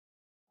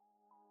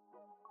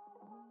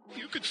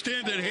You could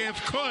stand at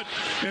half court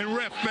and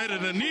ref better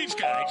than these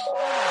guys.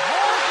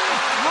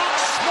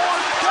 Knocks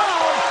Smart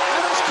down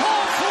and is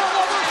called for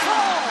another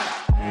foul.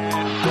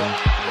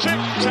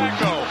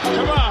 Taco,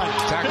 come on.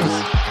 Taco's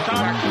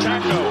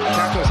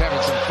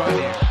having some fun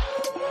here.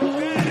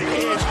 That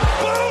is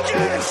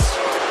bogus.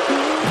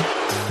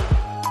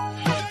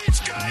 These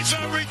guys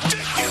are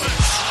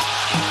ridiculous.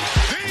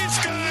 These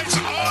guys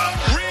are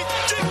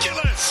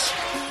ridiculous.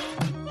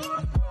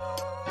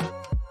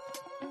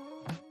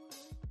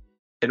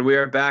 And we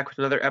are back with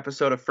another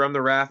episode of From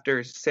the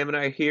Rafters. Sam and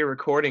I are here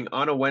recording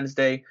on a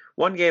Wednesday.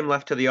 One game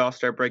left to the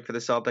All-Star break for the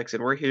Celtics,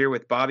 and we're here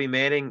with Bobby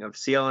Manning of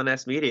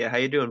CLNS Media. How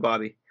you doing,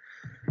 Bobby?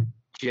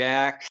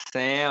 Jack,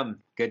 Sam,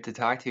 good to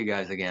talk to you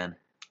guys again.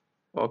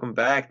 Welcome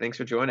back. Thanks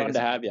for joining us.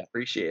 Fun to have you.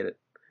 Appreciate it.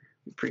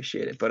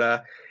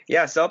 But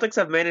yeah, Celtics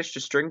have managed to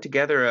string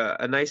together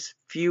a nice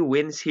few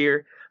wins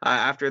here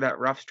after that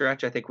rough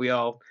stretch. I think we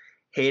all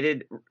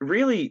hated.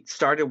 Really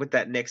started with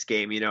that Knicks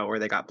game, where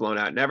they got blown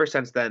out. And ever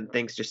since then,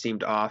 things just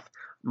seemed off.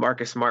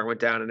 Marcus Smart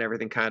went down and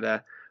everything kind of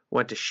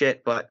went to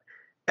shit. But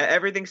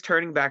everything's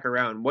turning back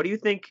around. What do you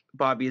think,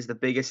 Bobby, is the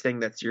biggest thing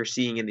that you're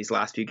seeing in these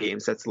last few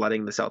games that's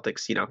letting the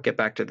Celtics, get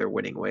back to their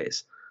winning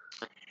ways?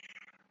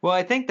 Well,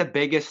 I think the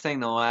biggest thing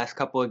the last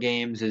couple of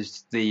games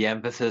is the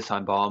emphasis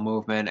on ball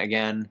movement.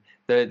 Again,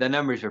 the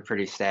numbers were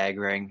pretty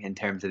staggering in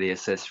terms of the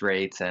assist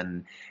rates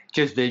and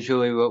just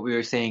visually what we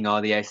were seeing,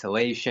 all the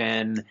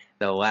isolation,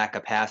 the lack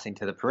of passing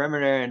to the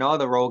perimeter, and all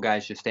the role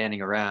guys just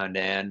standing around.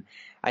 And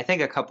I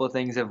think a couple of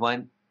things have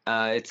lent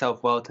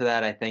itself well to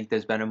that. I think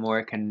there's been a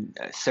more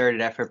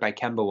concerted effort by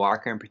Kemba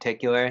Walker in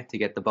particular to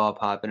get the ball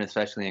popping,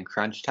 especially in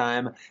crunch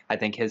time. I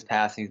think his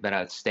passing has been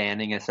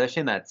outstanding, especially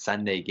in that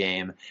Sunday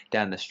game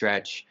down the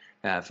stretch,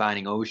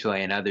 finding Oshale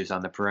and others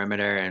on the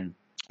perimeter. And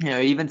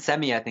even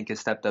Semi, I think, has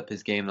stepped up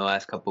his game the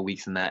last couple of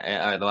weeks in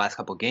that, the last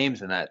couple of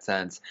games in that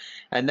sense.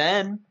 And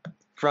then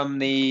from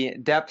the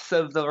depths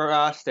of the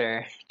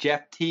roster,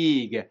 Jeff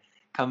Teague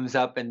comes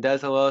up and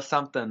does a little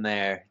something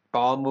there,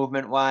 ball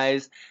movement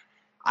wise.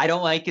 I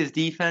don't like his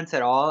defense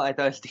at all. I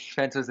thought his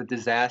defense was a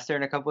disaster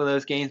in a couple of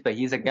those games, but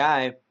he's a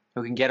guy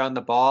who can get on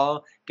the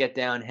ball, get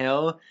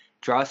downhill,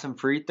 draw some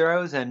free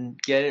throws,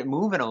 and get it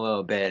moving a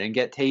little bit, and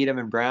get Tatum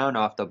and Brown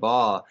off the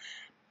ball.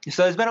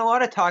 So there's been a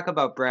lot of talk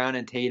about Brown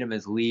and Tatum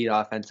as lead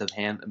offensive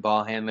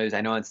ball handlers. I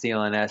know on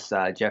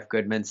CLNS, Jeff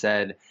Goodman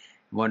said,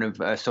 one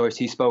of a source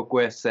he spoke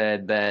with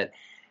said that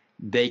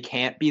they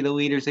can't be the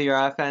leaders of your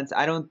offense.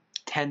 I don't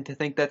tend to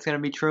think that's going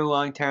to be true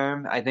long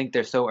term. I think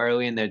they're so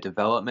early in their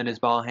development as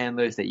ball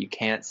handlers that you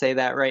can't say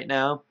that right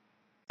now.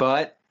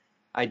 But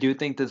I do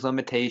think there's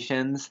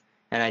limitations,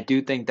 and I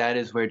do think that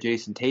is where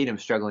Jason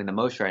Tatum's struggling the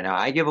most right now.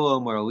 I give a little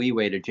more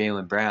leeway to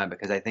Jaylen Brown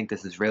because I think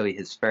this is really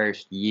his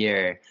first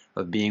year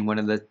of being one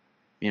of the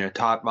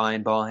top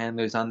line ball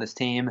handlers on this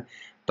team.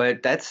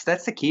 But that's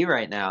the key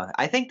right now.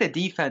 I think the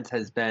defense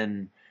has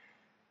been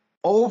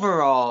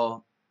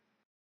overall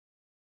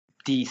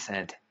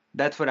decent.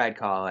 That's what I'd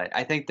call it.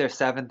 I think they're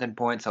 7th in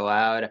points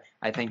allowed.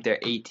 I think they're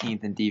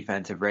 18th in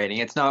defensive rating.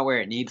 It's not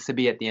where it needs to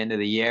be at the end of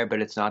the year,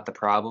 but it's not the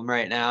problem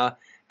right now.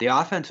 The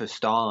offense was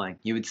stalling.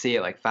 You would see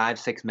it like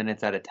 5-6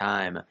 minutes at a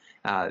time,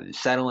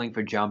 settling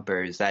for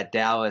jumpers. That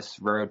Dallas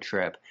road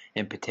trip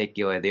in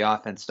particular, the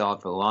offense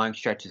stalled for long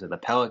stretches of the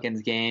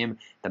Pelicans game,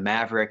 the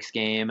Mavericks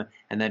game,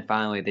 and then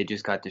finally they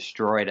just got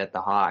destroyed at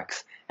the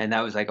Hawks. And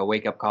that was like a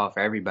wake-up call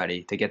for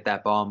everybody to get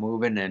that ball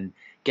moving and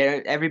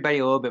get everybody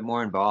a little bit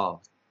more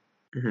involved.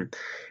 Mm-hmm.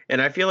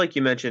 And I feel like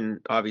you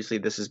mentioned, obviously,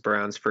 this is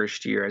Brown's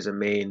first year as a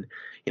main,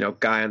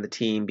 guy on the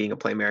team, being a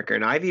playmaker.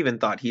 And I've even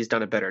thought he's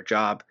done a better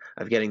job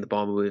of getting the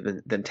ball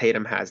moving than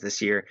Tatum has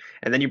this year.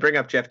 And then you bring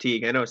up Jeff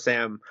Teague. I know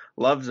Sam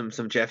loves him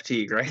some Jeff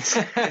Teague,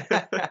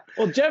 right?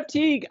 Well, Jeff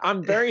Teague,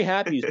 I'm very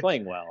happy he's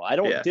playing well. I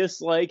don't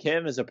dislike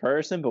him as a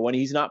person, but when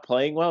he's not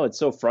playing well, it's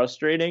so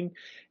frustrating.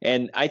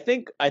 And I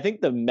think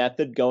the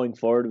method going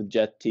forward with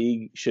Jeff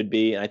Teague should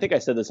be, and I think I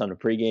said this on a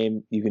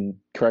pregame, you can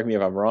correct me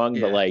if I'm wrong,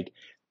 but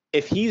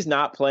if he's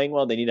not playing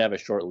well, they need to have a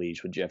short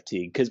leash with Jeff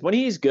Teague. Because when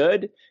he's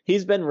good,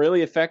 he's been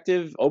really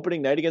effective.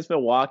 Opening night against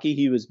Milwaukee,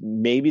 he was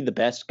maybe the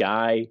best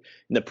guy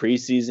in the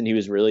preseason. He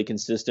was really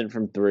consistent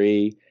from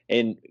three.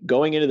 And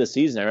going into the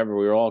season, I remember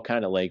we were all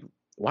kind of like,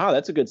 wow,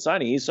 that's a good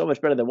signing. He's so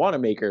much better than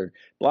Wanamaker,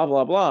 blah,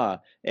 blah, blah.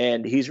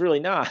 And he's really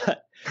not,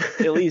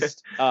 at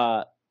least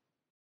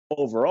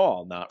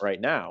overall, not right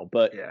now.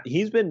 But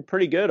he's been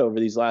pretty good over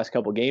these last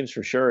couple games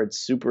for sure. It's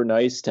super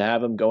nice to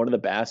have him going to the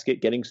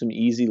basket, getting some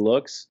easy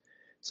looks.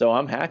 So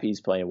I'm happy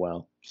he's playing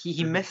well.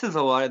 He misses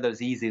a lot of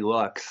those easy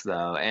looks,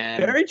 though.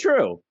 And very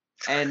true.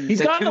 And he's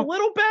gotten a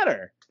little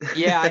better.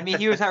 Yeah, I mean,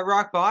 he was at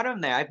rock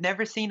bottom there. I've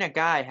never seen a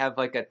guy have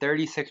like a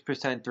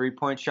 36%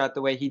 three-point shot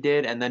the way he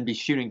did and then be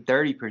shooting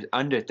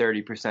under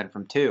 30%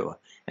 from two.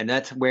 And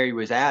that's where he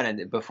was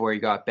at before he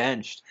got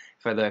benched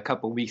for the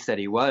couple weeks that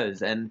he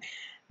was. And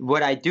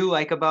what I do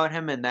like about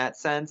him in that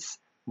sense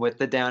with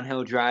the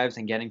downhill drives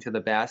and getting to the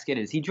basket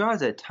is he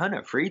draws a ton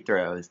of free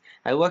throws.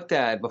 I looked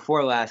at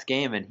before last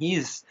game, and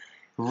he's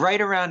right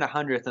around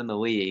 100th in the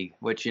league,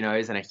 which,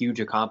 isn't a huge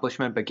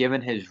accomplishment, but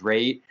given his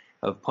rate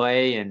of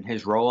play and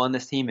his role on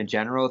this team in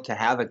general, to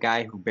have a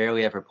guy who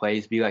barely ever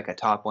plays be like a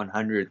top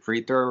 100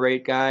 free throw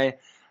rate guy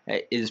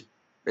is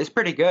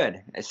pretty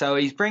good. So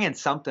he's bringing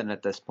something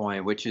at this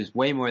point, which is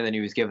way more than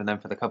he was giving them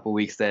for the couple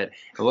weeks that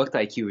it looked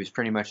like he was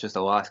pretty much just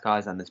a lost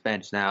cause on this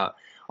bench. Now,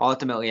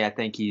 ultimately, I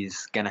think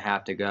he's going to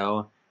have to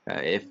go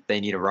if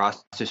they need a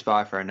roster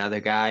spot for another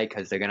guy,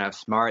 because they're going to have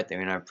Smart, they're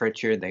going to have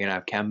Pritchard, they're going to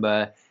have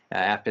Kemba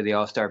after the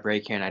All-Star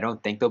break here, and I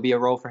don't think there'll be a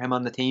role for him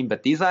on the team.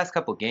 But these last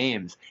couple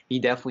games, he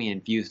definitely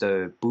infused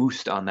a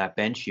boost on that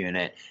bench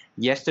unit.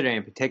 Yesterday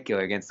in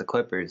particular against the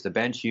Clippers, the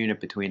bench unit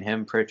between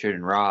him, Pritchard,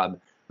 and Rob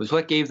was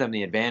what gave them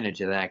the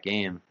advantage of that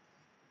game.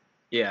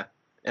 Yeah.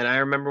 And I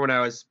remember when I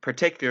was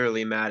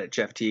particularly mad at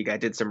Jeff Teague, I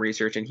did some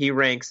research, and he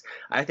ranks,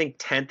 I think,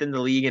 10th in the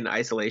league in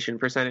isolation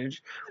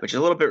percentage, which is a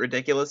little bit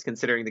ridiculous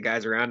considering the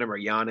guys around him are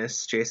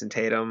Giannis, Jason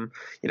Tatum,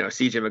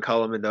 CJ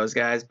McCollum and those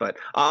guys. But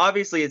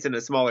obviously it's in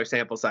a smaller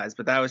sample size,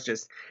 but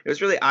it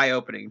was really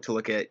eye-opening to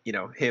look at,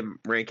 him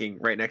ranking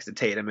right next to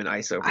Tatum in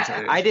ISO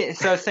percentage. I did.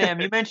 So,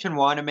 Sam, you mentioned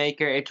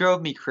Wanamaker. It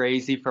drove me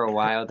crazy for a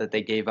while that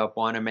they gave up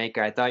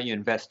Wanamaker. I thought you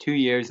invest 2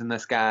 years in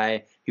this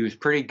guy. He was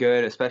pretty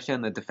good, especially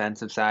on the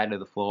defensive side of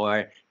the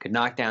floor. Could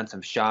knock down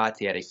some shots.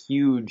 He had a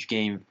huge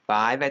Game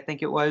 5, I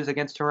think it was,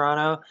 against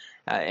Toronto.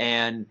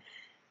 And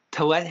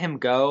to let him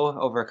go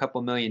over a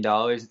couple $1 million,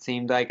 it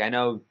seemed like. I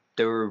know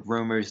there were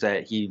rumors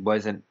that he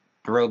wasn't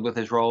thrilled with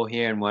his role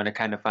here and wanted to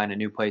kind of find a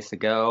new place to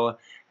go.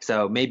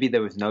 So maybe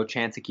there was no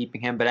chance of keeping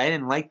him. But I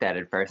didn't like that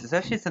at first,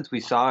 especially since we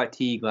saw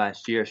Teague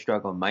last year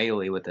struggle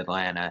mightily with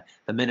Atlanta.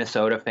 The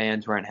Minnesota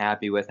fans weren't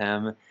happy with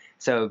him.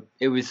 So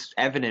it was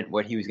evident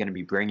what he was going to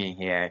be bringing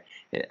here.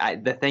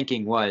 The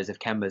thinking was if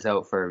Kemba's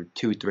out for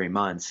 2-3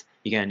 months,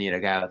 you're going to need a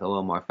guy with a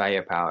little more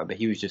firepower. But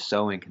he was just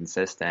so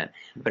inconsistent.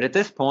 But at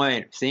this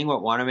point, seeing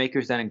what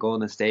Wanamaker's done in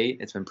Golden State,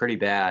 it's been pretty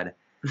bad.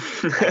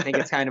 I think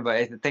it's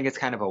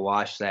kind of a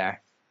wash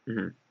there.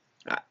 Mm-hmm.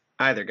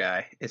 Either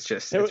guy, it's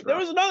just. There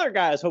was another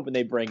guy I was hoping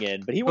they bring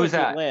in, but he went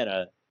to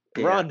Atlanta.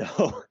 Yeah.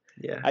 Rondo.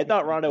 Yeah, I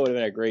thought Rondo would have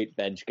been a great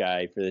bench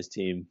guy for this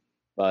team,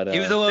 but he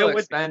was a little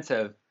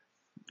expensive.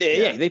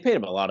 Yeah, they paid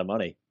him a lot of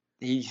money.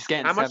 He's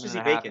getting how much does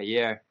he make a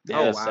year?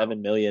 Yeah, $7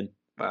 million.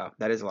 Wow,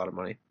 that is a lot of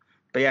money.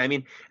 But yeah, I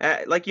mean,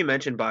 like you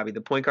mentioned, Bobby,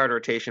 the point guard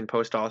rotation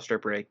post All-Star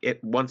break,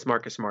 once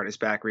Marcus Smart is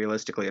back,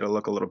 realistically, it'll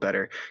look a little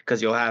better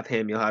because you'll have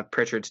him, you'll have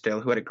Pritchard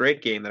still, who had a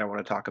great game that I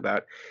want to talk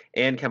about,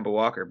 and Kemba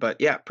Walker. But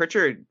yeah,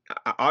 Pritchard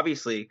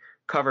obviously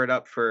covered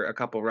up for a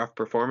couple rough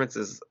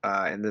performances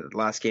in the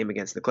last game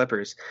against the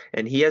Clippers,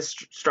 and he has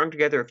strung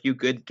together a few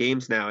good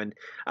games now. And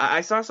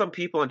I saw some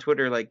people on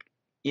Twitter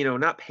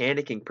not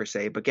panicking per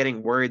se, but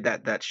getting worried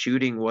that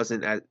shooting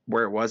wasn't at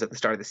where it was at the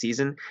start of the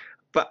season.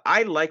 But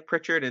I like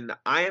Pritchard, and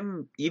I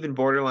am even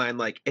borderline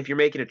like, if you're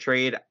making a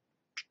trade,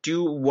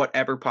 do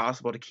whatever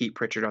possible to keep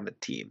Pritchard on the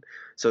team.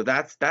 So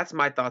that's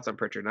my thoughts on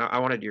Pritchard. Now I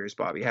wanted yours,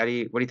 Bobby. What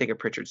do you think of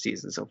Pritchard's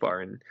season so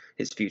far and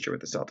his future with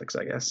the Celtics,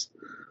 I guess?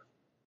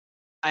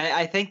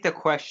 I think the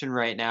question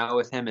right now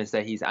with him is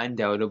that he's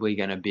undoubtedly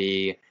going to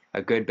be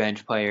a good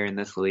bench player in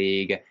this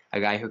league, a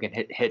guy who can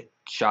hit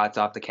shots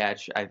off the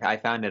catch. I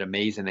found it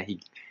amazing that he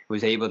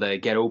was able to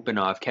get open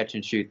off catch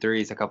and shoot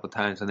threes a couple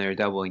times when they were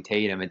doubling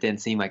Tatum. It didn't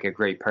seem like a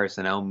great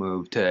personnel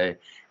move to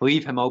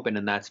leave him open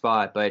in that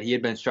spot, but he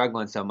had been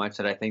struggling so much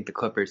that I think the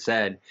Clippers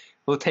said,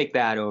 we'll take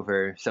that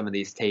over some of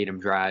these Tatum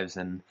drives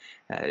and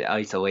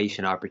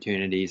isolation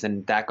opportunities,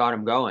 and that got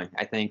him going.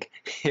 I think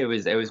it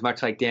was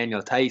much like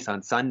Daniel Tice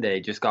on Sunday,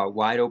 just got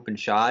wide open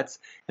shots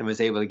and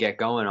was able to get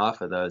going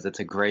off of those. It's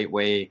a great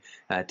way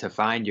to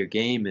find your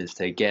game, is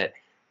to get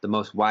the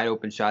most wide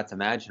open shots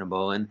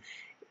imaginable. And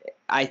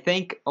I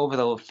think over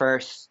the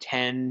first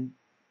 10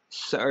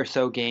 or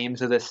so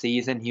games of the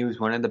season, he was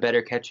one of the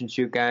better catch and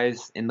shoot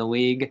guys in the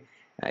league.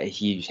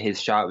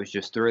 His shot was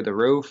just through the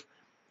roof,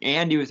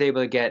 and he was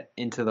able to get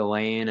into the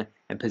lane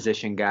and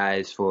position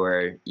guys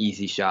for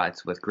easy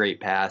shots with great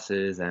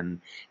passes,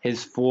 and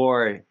his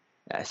floor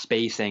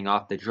spacing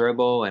off the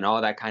dribble and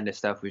all that kind of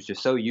stuff was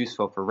just so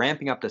useful for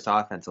ramping up this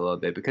offense a little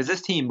bit, because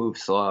this team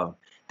moves slow.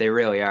 They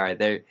really are.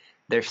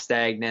 They're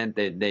stagnant.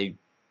 They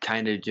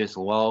kind of just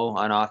lull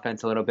on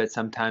offense a little bit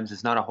sometimes.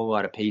 There's not a whole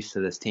lot of pace to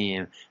this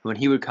team. When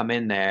he would come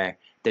in there,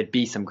 there'd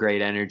be some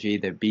great energy.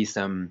 There'd be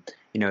some,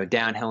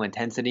 downhill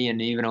intensity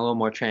and even a little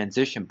more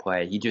transition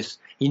play.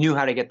 He knew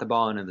how to get the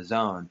ball into the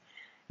zone.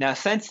 Now,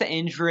 since the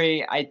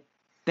injury, I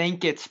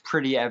think it's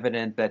pretty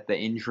evident that the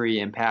injury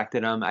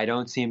impacted him. I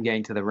don't see him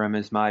getting to the rim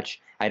as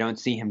much. I don't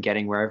see him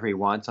getting wherever he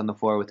wants on the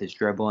floor with his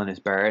dribble and his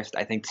burst.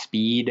 I think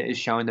speed is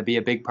showing to be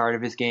a big part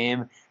of his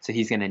game, so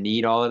he's going to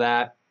need all of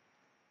that.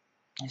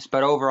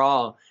 But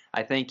overall,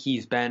 I think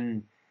he's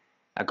been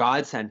a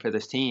godsend for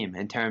this team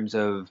in terms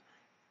of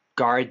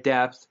guard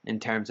depth, in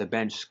terms of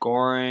bench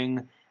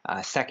scoring,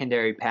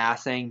 secondary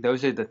passing.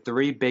 Those are the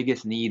three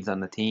biggest needs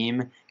on the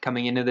team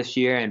coming into this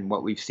year and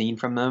what we've seen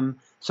from them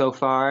so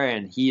far,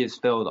 and he has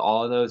filled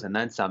all of those and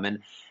then some. And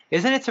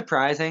isn't it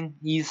surprising?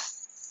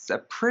 He's a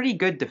pretty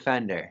good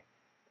defender,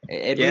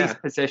 at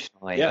least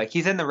positionally. Yeah. Like,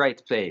 he's in the right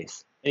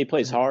space. And he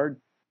plays hard.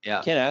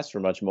 Yeah. Can't ask for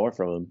much more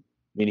from him.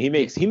 I mean,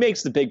 he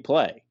makes the big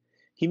play.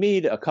 he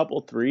made a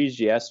couple threes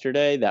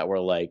yesterday that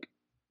were like,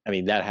 I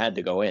mean, that had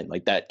to go in.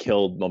 Like that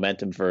killed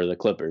momentum for the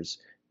Clippers.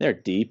 They're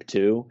deep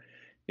too.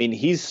 I mean,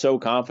 he's so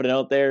confident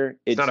out there.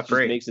 It just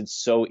makes it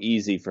so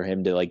easy for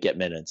him to like get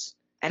minutes.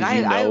 And I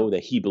know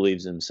that he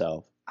believes in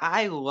himself.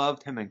 I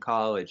loved him in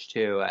college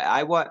too.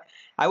 I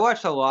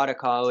watched a lot of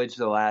college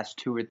the last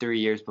 2 or 3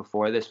 years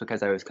before this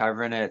because I was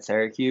covering it at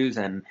Syracuse,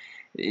 and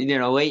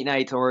late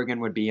nights Oregon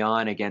would be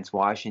on against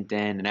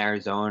Washington and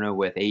Arizona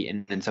with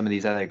Ayton and some of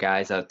these other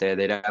guys out there.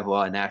 They'd have a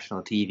lot of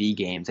national TV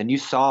games, and you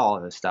saw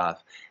all the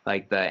stuff,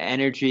 like the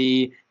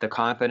energy, the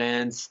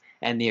confidence,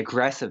 and the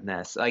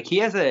aggressiveness. Like he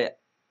has a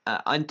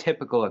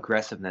untypical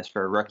aggressiveness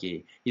for a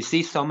rookie. You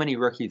see so many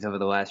rookies over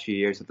the last few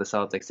years with the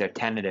Celtics. They're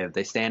tentative.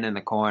 They stand in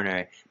the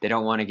corner. They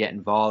don't want to get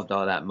involved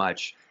all that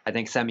much. I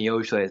think Semi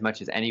Ojeleye, as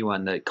much as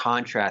anyone, the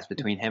contrast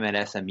between him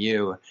at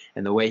SMU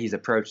and the way he's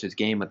approached his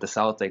game with the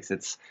Celtics,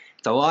 it's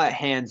a lot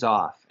hands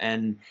off.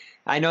 And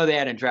I know they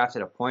hadn't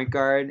drafted a point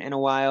guard in a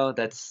while.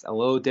 That's a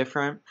little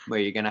different, where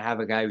you're going to have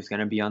a guy who's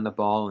going to be on the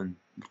ball and,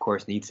 of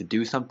course, needs to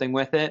do something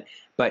with it.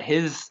 But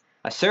his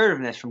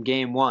assertiveness from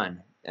game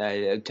one,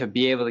 to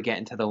be able to get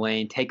into the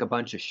lane, take a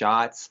bunch of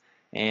shots,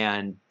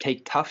 and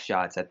take tough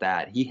shots at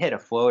that. He hit a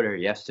floater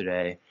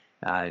yesterday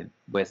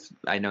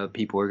I know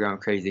people were going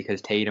crazy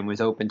because Tatum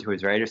was open to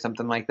his right or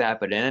something like that,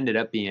 but it ended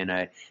up being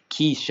a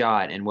key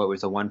shot in what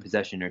was a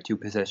 1-possession or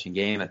 2-possession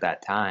game at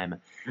that time.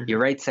 Mm-hmm. You're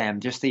right, Sam.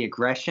 Just the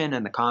aggression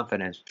and the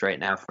confidence right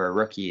now for a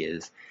rookie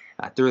is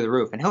through the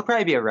roof. And he'll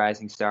probably be a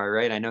rising star,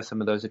 right? I know some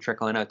of those are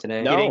trickling out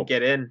today. No. He didn't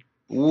get in.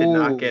 Ooh. Did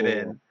not get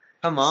in.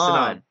 Come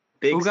on.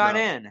 Who got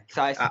in?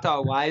 So I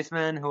saw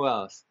Wiseman. Who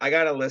else? I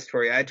got a list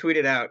for you. I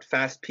tweeted out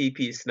fast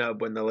PP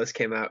snub when the list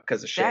came out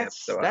because of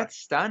Shams. That's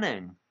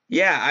stunning.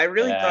 Yeah, I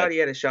really thought he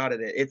had a shot at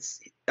it. It's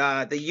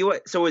the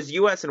U.S. So it was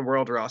U.S. and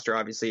world roster,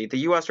 obviously. The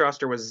U.S.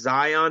 roster was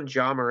Zion,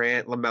 Ja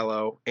Morant,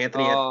 LaMelo,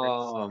 Anthony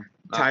Edwards,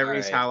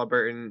 Tyrese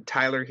Halliburton,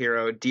 Tyler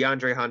Hero,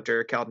 DeAndre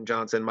Hunter, Keldon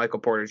Johnson, Michael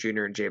Porter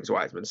Jr., and James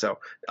Wiseman. So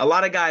a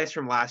lot of guys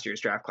from last year's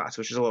draft class,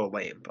 which is a little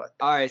lame. But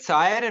all right, so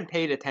I hadn't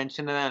paid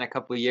attention to that in a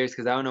couple of years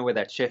because I don't know where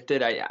that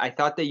shifted. I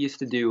thought they used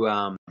to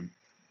do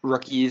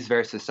rookies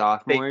versus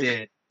sophomores. They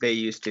did. They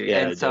used to, yeah.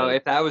 And so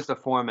if that was the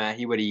format,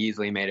 he would have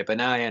easily made it. But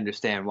now I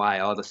understand why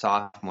all the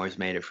sophomores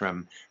made it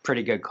from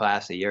pretty good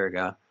class a year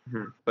ago.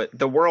 Mm-hmm. But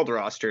the world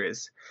roster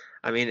is,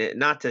 I mean,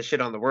 not to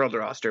shit on the world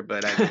roster,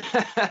 but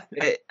I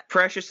mean,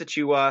 Precious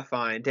Achiuwa,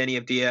 fine. Denny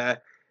Avdia,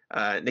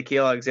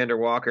 Nickeil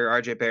Alexander-Walker,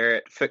 RJ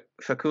Barrett,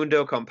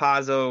 Facundo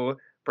Campazzo,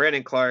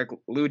 Brandon Clark,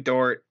 Lou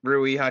Dort,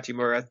 Rui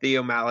Hachimura,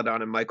 Theo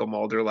Maledon, and Michael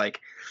Mulder. Like,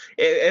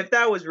 if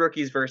that was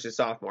rookies versus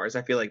sophomores,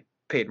 I feel like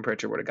Peyton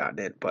Pritchard would have gotten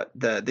in, but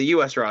the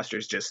U.S. roster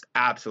is just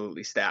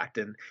absolutely stacked,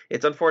 and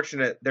it's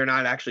unfortunate they're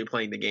not actually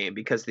playing the game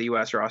because the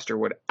U.S. roster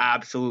would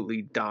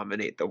absolutely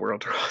dominate the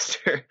world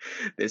roster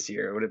this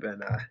year. It would have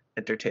been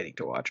entertaining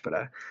to watch.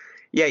 But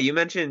yeah, you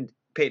mentioned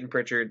Peyton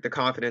Pritchard, the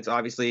confidence.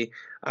 Obviously,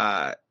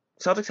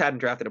 Celtics hadn't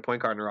drafted a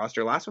point guard in the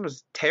roster. Last one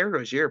was Terry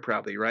Rozier,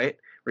 probably, right?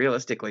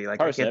 Realistically, like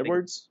Carson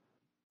Edwards,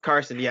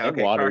 Carson, yeah, and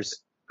okay,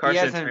 Waters.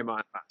 Carson and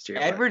Draymond last year.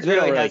 Edwards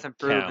really hasn't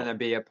proven to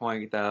be a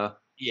point though.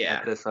 Yeah,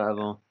 at this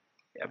level.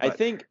 Yeah,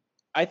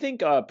 I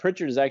think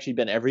Pritchard has actually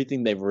been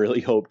everything they've really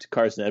hoped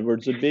Carson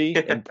Edwards would be,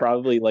 and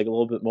probably like a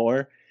little bit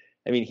more.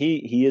 I mean,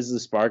 he is the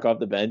spark off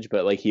the bench,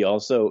 but like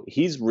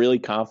he's really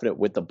confident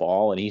with the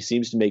ball, and he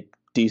seems to make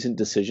decent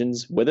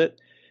decisions with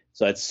it.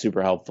 So that's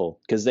super helpful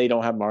because they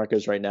don't have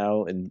Marcus right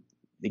now, and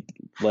it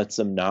lets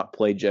them not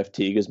play Jeff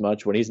Teague as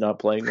much when he's not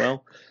playing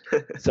well.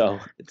 So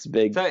it's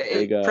big.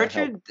 Pritchard.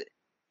 Help.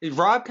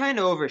 Rob kind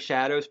of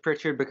overshadows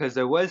Pritchard because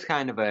there was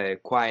kind of a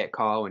quiet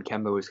call when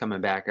Kemba was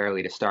coming back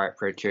early to start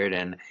Pritchard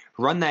and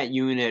run that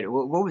unit.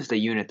 What was the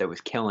unit that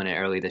was killing it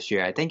early this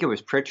year? I think it was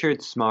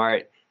Pritchard,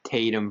 Smart,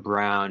 Tatum,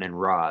 Brown, and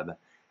Rob.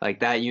 Like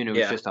that unit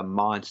was just a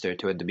monster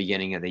toward the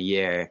beginning of the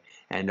year.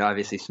 And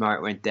obviously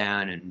Smart went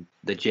down and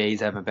the Jays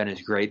haven't been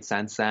as great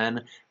since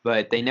then.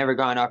 But they never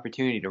got an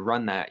opportunity to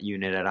run that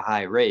unit at a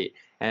high rate.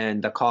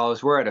 And the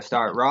calls were to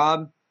start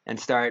Rob and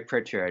start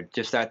Pritchard,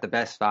 just start the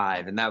best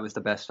five, and that was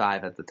the best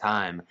five at the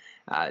time.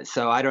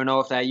 So I don't know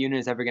if that unit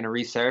is ever going to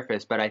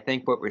resurface, but I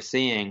think what we're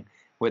seeing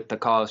with the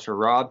calls for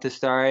Rob to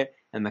start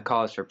and the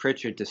calls for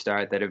Pritchard to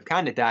start that have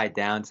kind of died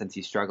down since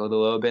he struggled a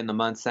little bit in the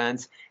month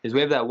since, is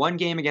we have that one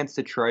game against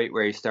Detroit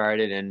where he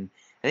started, and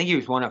I think he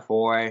was 1 of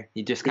 4.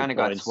 He just kind of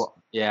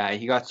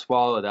he got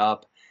swallowed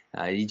up.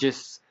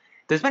 There's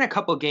been a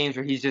couple games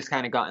where he's just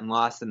kind of gotten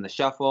lost in the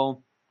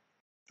shuffle.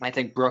 I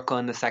think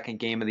Brooklyn, the second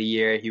game of the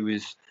year, he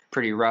was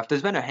pretty rough.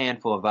 There's been a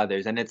handful of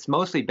others, and it's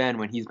mostly been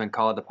when he's been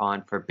called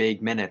upon for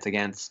big minutes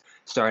against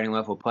starting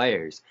level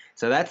players.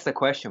 So that's the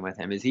question with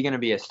him. Is he going to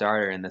be a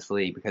starter in this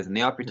league? Because in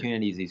the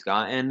opportunities he's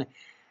gotten,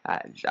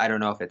 I don't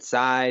know if it's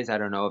size. I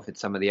don't know if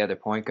it's some of the other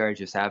point guards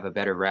just have a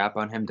better rap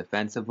on him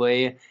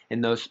defensively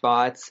in those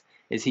spots.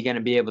 Is he going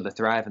to be able to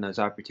thrive in those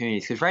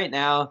opportunities? Because right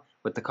now,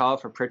 with the call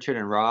for Pritchard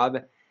and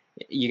Rob,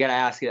 you got to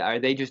ask, are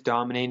they just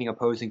dominating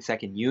opposing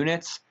second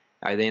units?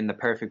 Are they in the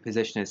perfect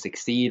position to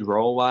succeed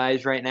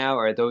role-wise right now,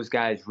 or are those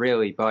guys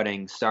really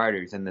budding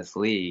starters in this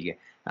league?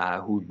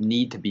 who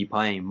need to be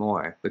playing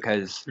more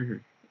because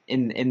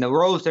in the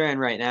roles they're in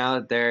right now,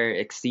 they're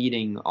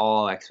exceeding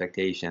all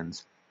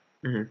expectations.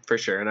 For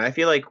sure. And I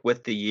feel like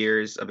with the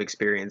years of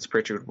experience,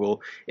 Pritchard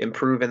will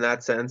improve in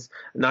that sense.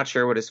 I'm not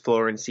sure what his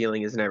floor and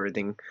ceiling is and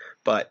everything,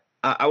 but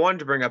I wanted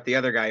to bring up the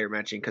other guy you're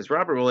mentioning because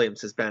Robert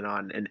Williams has been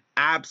on an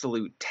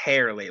absolute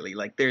tear lately.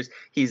 Like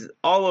he's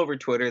all over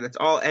Twitter. That's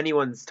all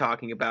anyone's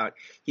talking about.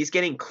 He's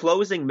getting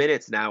closing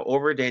minutes now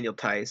over Daniel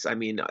Tice. I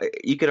mean,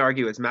 you could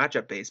argue it's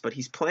matchup based, but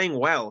he's playing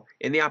well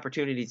in the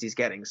opportunities he's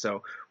getting.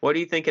 So what do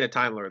you think in a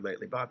Time Lord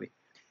lately, Bobby?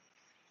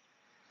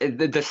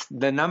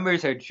 The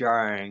numbers are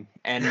jarring,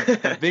 and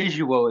the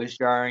visual is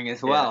jarring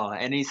as well.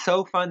 And he's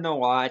so fun to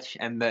watch,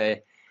 and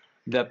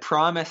the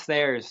promise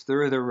there is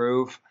through the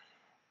roof.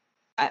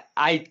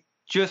 I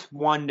just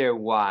wonder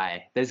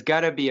why. There's got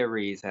to be a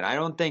reason. I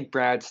don't think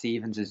Brad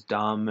Stevens is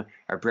dumb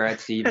or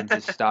Brad Stevens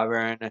is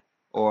stubborn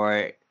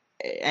or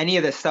any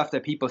of the stuff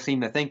that people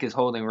seem to think is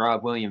holding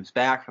Rob Williams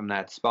back from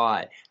that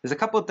spot. There's a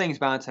couple of things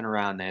bouncing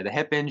around there. The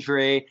hip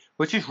injury,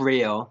 which is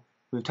real.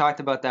 We've talked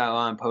about that a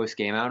lot in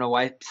post-game. I don't know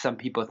why some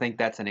people think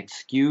that's an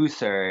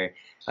excuse or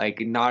like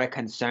not a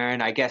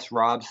concern. I guess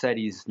Rob said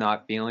he's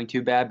not feeling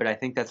too bad, but I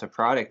think that's a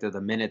product of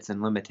the minutes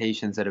and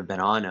limitations that have been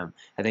on him.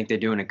 I think they're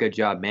doing a good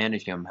job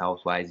managing him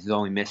health-wise. He's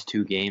only missed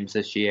 2 games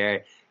this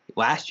year.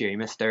 Last year he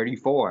missed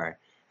 34,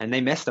 and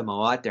they missed him a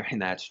lot during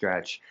that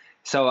stretch.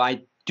 So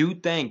I do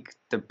think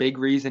the big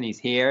reason he's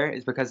here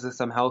is because of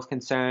some health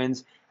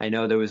concerns. I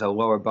know there was a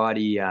lower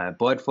body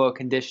blood flow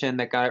condition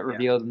that got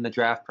revealed in the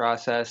draft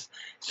process.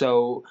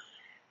 So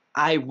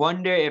I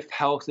wonder if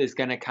health is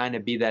going to kind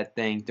of be that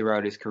thing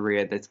throughout his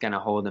career that's going to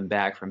hold him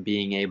back from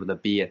being able to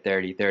be a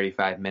 30,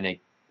 35-minute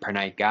per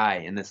night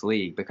guy in this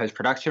league. Because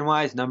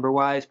production-wise,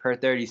 number-wise, per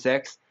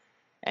 36,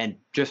 and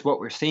just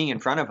what we're seeing in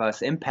front of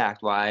us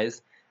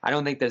impact-wise, I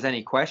don't think there's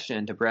any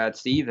question to Brad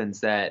Stevens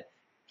that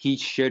he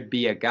should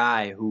be a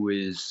guy who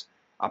is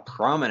a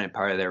prominent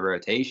part of their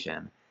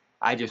rotation.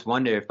 I just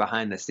wonder if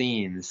behind the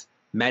scenes,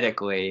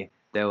 medically,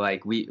 they're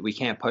like, we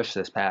can't push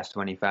this past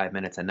 25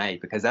 minutes a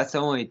night because that's the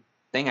only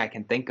thing I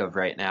can think of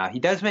right now. He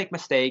does make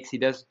mistakes. He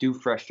does do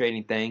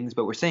frustrating things,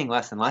 but we're seeing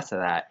less and less of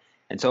that.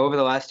 And so over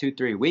the last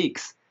 2-3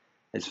 weeks,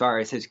 as far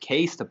as his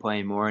case to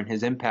play more and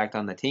his impact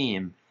on the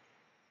team,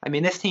 I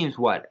mean, this team's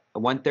what? A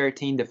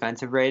 113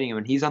 defensive rating? And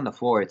when he's on the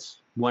floor, it's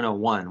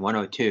 101,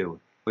 102.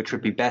 Which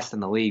would be best in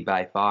the league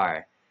by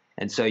far.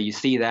 And so you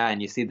see that,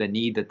 and you see the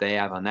need that they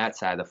have on that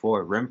side of the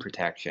floor, rim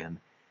protection.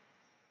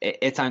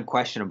 It's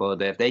unquestionable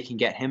that if they can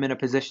get him in a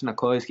position to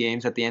close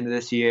games at the end of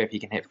this year, if he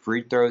can hit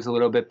free throws a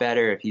little bit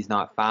better, if he's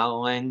not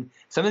fouling,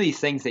 some of these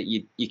things that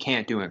you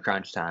can't do in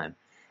crunch time,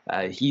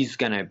 he's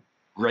going to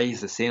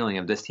raise the ceiling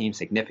of this team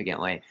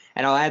significantly.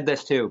 And I'll add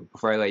this too,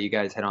 before I let you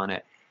guys hit on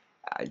it.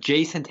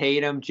 Jason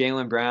Tatum,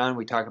 Jaylen Brown,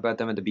 we talk about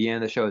them at the beginning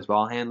of the show as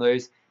ball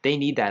handlers. They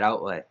need that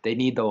outlet. They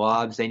need the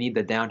lobs. They need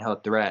the downhill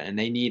threat. And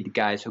they need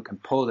guys who can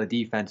pull the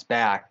defense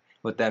back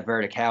with that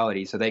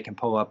verticality so they can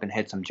pull up and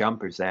hit some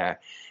jumpers there.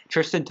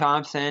 Tristan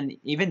Thompson,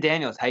 even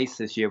Daniel Tice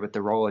this year with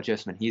the role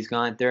adjustment he's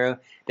gone through,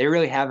 they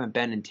really haven't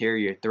been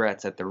interior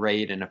threats at the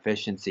rate and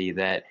efficiency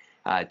that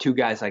 2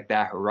 guys like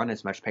that who run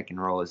as much pick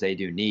and roll as they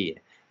do need.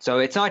 So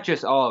it's not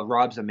just, oh,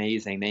 Rob's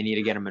amazing, they need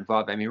to get him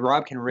involved. I mean,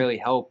 Rob can really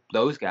help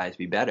those guys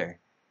be better.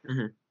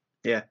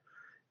 Yeah.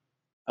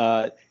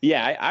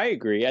 I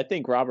agree. I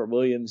think Robert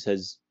Williams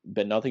has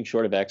been nothing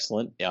short of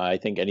excellent. I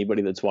think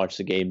anybody that's watched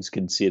the games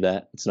can see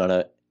that. It's not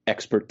an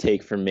expert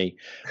take from me.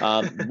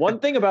 One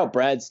thing about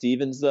Brad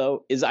Stevens,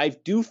 though, is I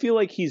do feel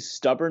like he's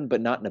stubborn,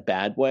 but not in a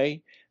bad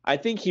way. I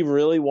think he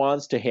really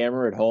wants to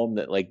hammer it home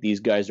that like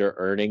these guys are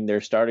earning their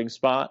starting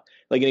spot.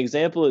 Like an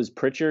example is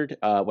Pritchard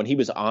when he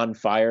was on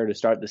fire to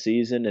start the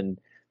season, and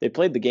they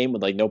played the game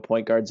with like no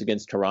point guards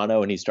against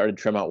Toronto, and he started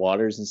Tremont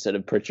Waters instead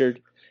of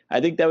Pritchard. I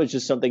think that was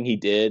just something he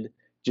did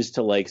just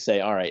to like say,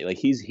 all right, like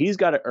he's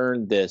got to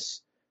earn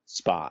this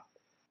spot.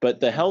 But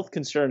the health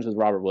concerns with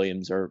Robert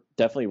Williams are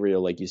definitely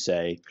real, like you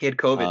say. He had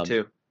COVID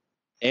too.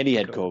 And he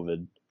had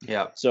COVID.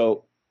 Yeah.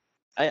 So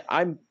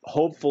I'm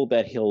hopeful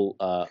that he'll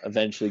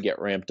eventually get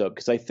ramped up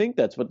because I think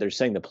that's what they're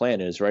saying the plan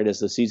is, right? As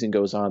the season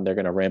goes on, they're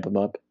going to ramp him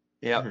up.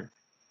 Yeah.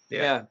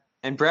 Yeah.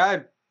 And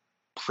Brad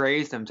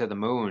praised him to the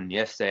moon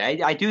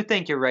yesterday. I do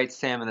think you're right,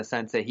 Sam, in the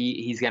sense that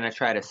he's going to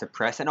try to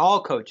suppress, and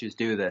all coaches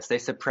do this. They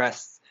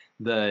suppress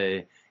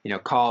the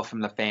call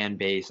from the fan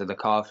base or the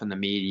call from the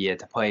media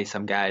to play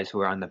some guys who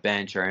are on the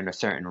bench or in a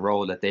certain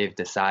role that they've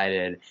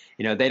decided.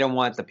 They don't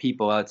want the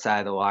people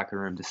outside the locker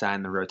room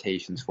deciding the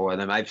rotations for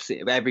them. I've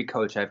seen every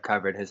coach I've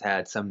covered has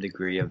had some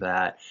degree of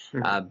that.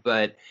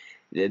 But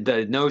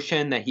the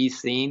notion that he's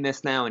seeing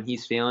this now and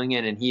he's feeling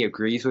it and he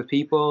agrees with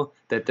people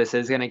that this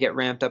is going to get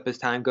ramped up as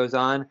time goes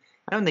on,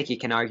 I don't think you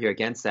can argue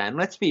against that. And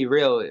let's be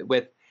real,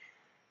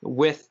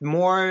 with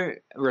more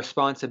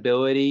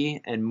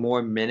responsibility and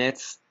more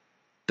minutes,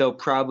 there'll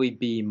probably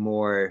be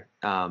more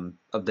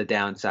of the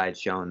downside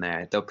shown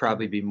there. There'll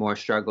probably be more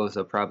struggles.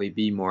 There'll probably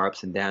be more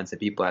ups and downs that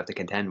people have to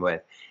contend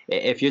with.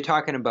 If you're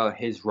talking about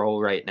his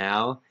role right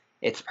now,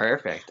 it's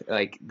perfect.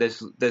 Like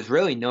there's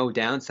really no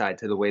downside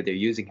to the way they're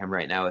using him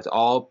right now. It's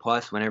all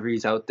plus whenever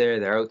he's out there.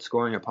 They're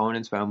outscoring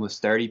opponents by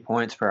almost 30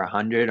 points per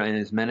 100 in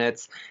his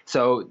minutes.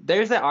 So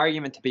there's an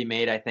argument to be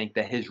made, I think,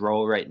 that his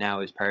role right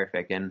now is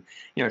perfect. And,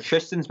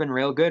 Tristan's been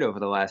real good over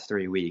the last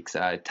 3 weeks.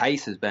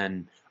 Tice has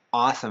been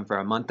awesome for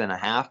a month and a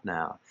half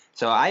now.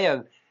 So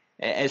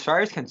as far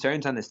as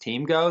concerns on this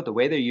team go, the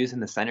way they're using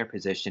the center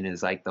position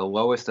is like the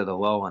lowest of the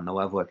low on the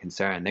level of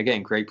concern. They're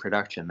getting great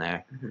production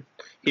there. Mm-hmm.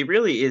 He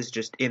really is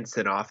just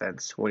instant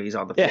offense when he's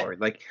on the floor.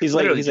 Like he's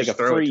like a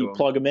free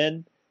plug him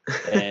in,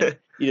 and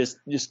you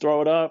just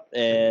throw it up,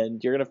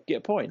 and you're gonna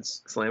get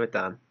points. Slam it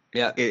down.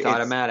 Yeah, it's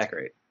automatic. It's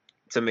great.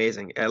 It's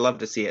amazing. I love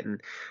to see it. And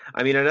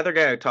I mean, another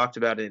guy I talked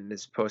about in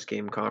his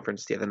post-game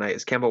conference the other night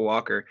is Kemba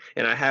Walker.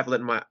 And I have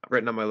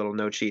written on my little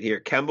note sheet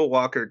here, Kemba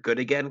Walker, good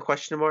again, ?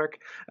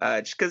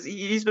 Just because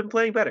he's been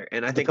playing better.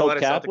 And I think a lot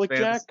of Catholic Celtics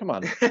fans, Jack? Come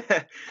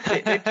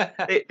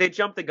on. they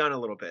jumped the gun a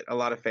little bit. A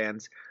lot of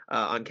fans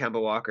on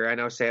Kemba Walker. I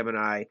know Sam and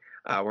I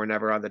were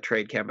never on the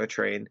trade Kemba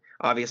train.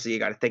 Obviously, you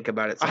got to think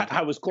about it.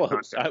 I was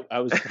close. I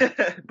was.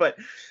 But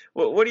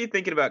what are you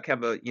thinking about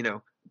Kemba,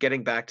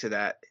 getting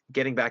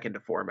back into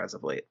form as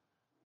of late?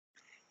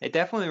 It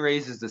definitely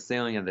raises the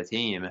ceiling of the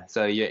team.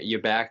 So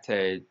you're back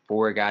to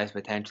 4 guys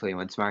potentially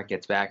when Smart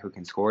gets back who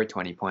can score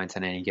 20 points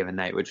on any given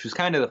night, which was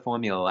kind of the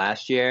formula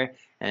last year.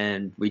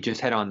 And we just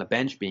had on the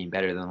bench being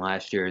better than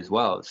last year as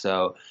well.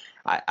 So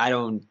I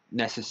don't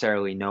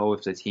necessarily know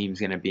if the team's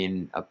going to be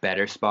in a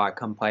better spot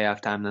come playoff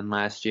time than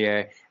last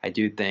year. I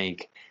do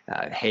think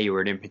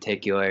Hayward in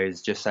particular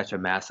is just such a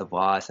massive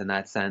loss in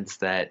that sense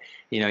that,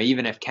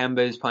 even if Kemba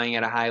is playing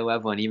at a high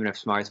level and even if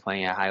Smart's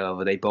playing at a high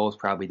level, they both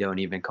probably don't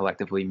even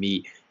collectively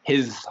meet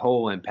his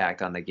whole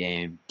impact on the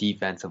game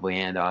defensively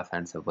and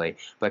offensively.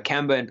 But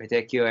Kemba in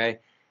particular,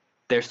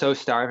 they're so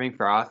starving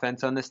for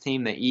offense on this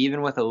team that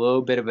even with a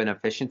little bit of an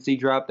efficiency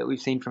drop that we've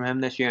seen from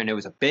him this year, and it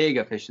was a big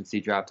efficiency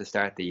drop to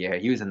start the year.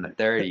 He was in the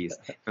 30s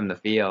from the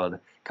field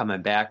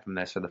coming back from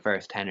this for the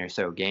first 10 or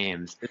so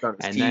games.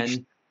 And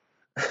then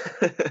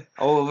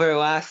over the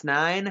last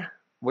 9,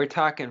 we're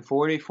talking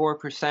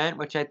 44%,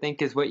 which I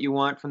think is what you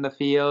want from the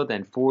field,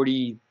 and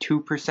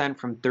 42%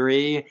 from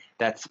 3.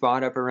 That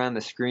spot up around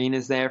the screen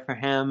is there for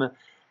him.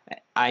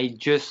 I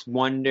just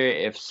wonder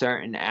if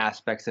certain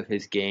aspects of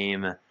his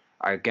game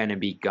are going to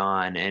be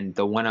gone, and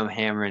the one I'm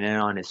hammering in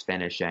on is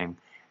finishing.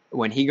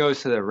 When he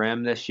goes to the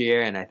rim this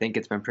year, and I think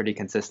it's been pretty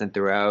consistent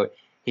throughout,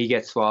 he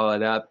gets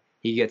swallowed up,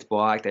 he gets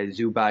blocked.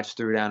 Zubac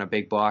threw down a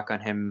big block on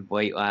him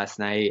late last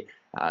night.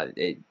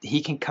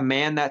 He can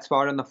command that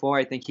spot on the floor.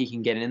 I think he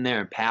can get in there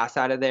and pass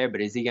out of there,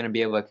 but is he going to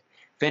be able to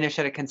finish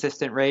at a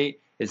consistent rate?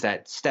 Is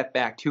that step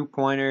back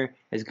 2-pointer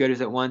as good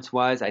as it once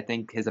was? I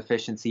think his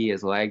efficiency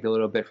has lagged a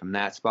little bit from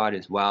that spot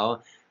as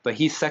well, but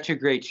he's such a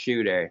great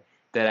shooter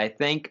that I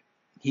think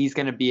he's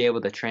going to be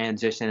able to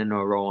transition into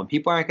a role, and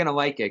people aren't going to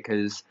like it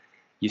because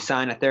you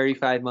sign a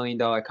 $35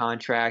 million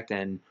contract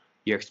and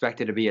you're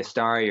expected to be a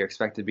star, you're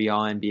expected to be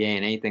all NBA,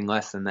 and anything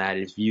less than that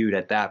is viewed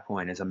at that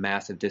point as a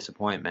massive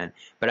disappointment.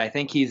 But I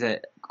think he's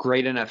a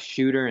great enough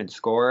shooter and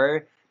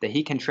scorer that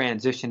he can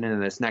transition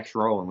into this next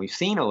role, and we've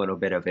seen a little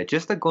bit of it,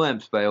 just a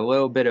glimpse, but a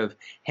little bit of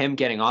him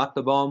getting off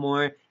the ball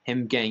more,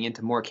 him getting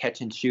into more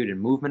catch and shoot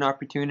and movement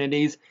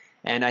opportunities.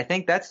 And I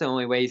think that's the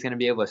only way he's going to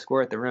be able to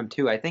score at the rim,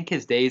 too. I think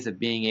his days of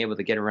being able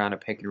to get around a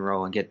pick and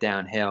roll and get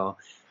downhill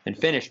and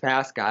finish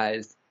past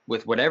guys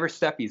with whatever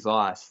step he's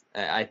lost,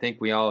 I think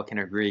we all can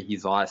agree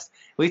he's lost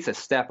at least a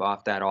step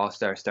off that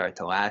all-star start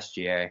to last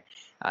year.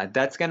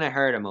 That's going to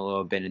hurt him a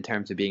little bit in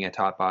terms of being a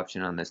top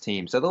option on this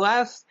team. So the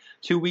last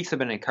 2 weeks have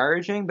been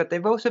encouraging, but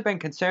they've also been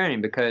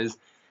concerning because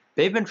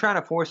they've been trying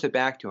to force it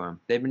back to him.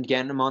 They've been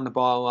getting him on the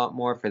ball a lot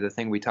more for the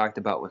thing we talked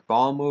about with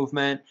ball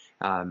movement,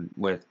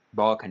 with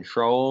ball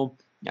control.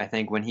 I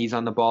think when he's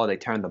on the ball, they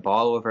turn the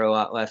ball over a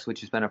lot less,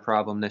 which has been a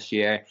problem this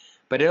year.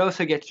 But it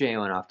also gets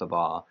Jalen off the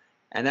ball.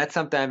 And that's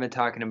something I've been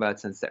talking about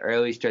since the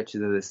early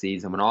stretches of the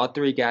season. When all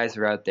 3 guys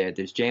are out there,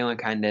 there's Jalen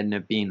kind of ending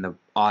up being the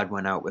odd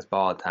one out with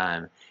ball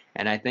time.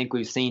 And I think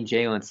we've seen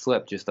Jalen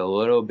slip just a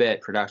little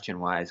bit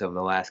production-wise over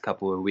the last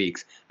couple of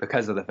weeks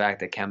because of the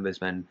fact that Kemba's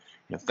been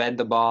fed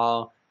the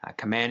ball,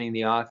 commanding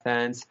the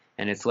offense,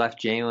 and it's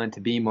left Jalen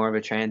to be more of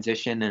a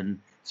transition and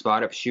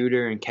spot-up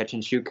shooter and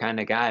catch-and-shoot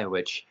kind of guy,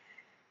 which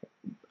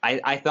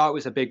I thought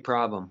was a big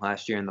problem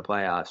last year in the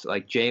playoffs.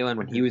 Like Jalen,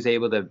 when he was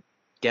able to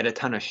get a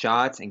ton of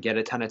shots and get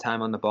a ton of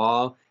time on the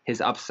ball,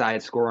 his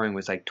upside scoring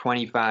was like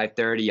 25,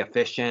 30,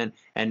 efficient.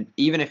 And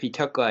even if he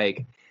took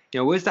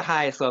what was the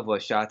highest level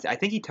of shots? I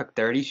think he took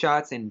 30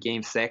 shots in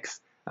Game 6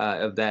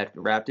 of that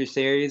Raptors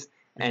series.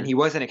 And he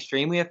wasn't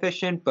extremely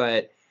efficient,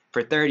 but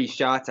for 30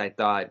 shots, I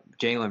thought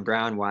Jaylen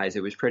Brown-wise,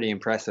 it was pretty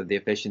impressive the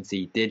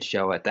efficiency did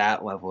show at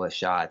that level of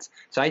shots.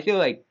 So I feel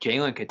like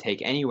Jalen could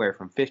take anywhere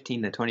from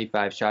 15 to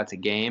 25 shots a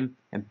game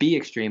and be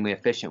extremely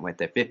efficient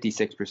with it,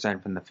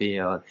 56% from the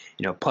field,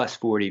 plus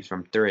 40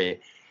 from 3.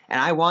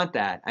 And I want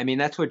that. I mean,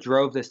 that's what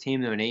drove this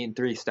team to an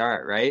 8-3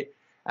 start, right?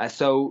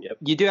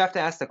 You do have to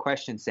ask the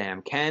question,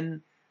 Sam,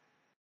 can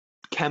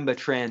Kemba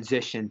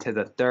transition to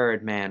the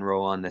third man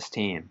role on this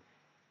team?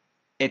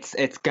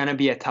 it's going to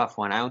be a tough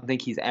one. I don't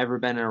think he's ever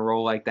been in a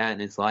role like that in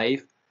his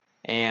life.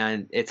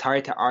 And it's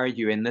hard to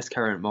argue in this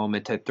current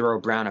moment to throw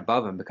Brown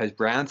above him because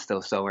Brown's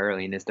still so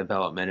early in his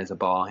development as a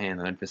ball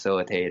handler and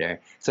facilitator.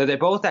 So they're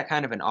both at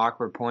kind of an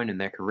awkward point in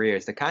their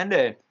careers. They're kind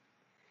of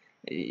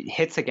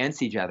hits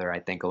against each other, I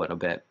think, a little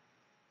bit.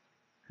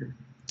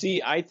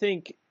 See, I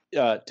think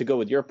to go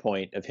with your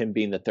point of him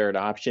being the third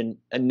option,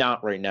 and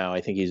not right now,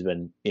 I think he's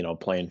been,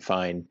 playing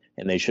fine,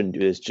 and they shouldn't do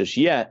this just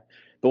yet.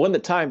 But when the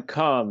time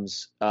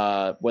comes,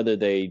 whether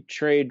they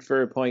trade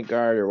for a point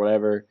guard or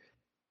whatever,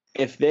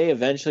 if they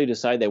eventually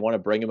decide they want to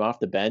bring him off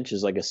the bench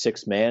as like a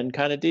 6-man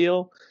kind of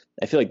deal,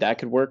 I feel like that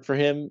could work for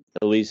him,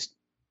 at least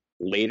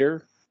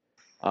later.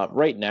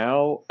 Right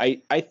now,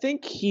 I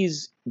think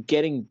he's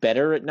getting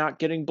better at not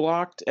getting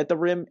blocked at the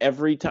rim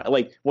every time.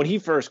 Like when he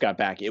first got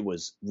back, it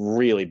was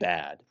really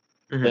bad.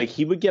 Mm-hmm. Like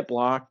he would get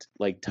blocked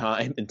like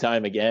time and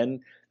time again.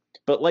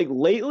 But like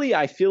lately,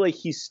 I feel like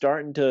he's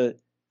starting to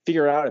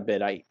figure it out a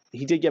bit.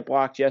 He did get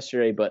blocked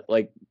yesterday, but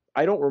like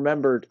I don't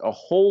remember a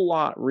whole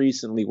lot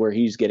recently where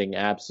he's getting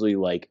absolutely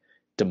like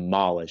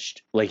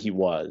demolished like he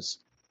was,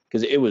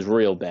 because it was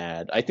real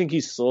bad. I think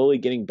he's slowly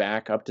getting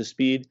back up to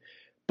speed,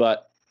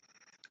 but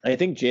I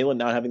think Jalen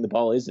not having the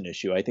ball is an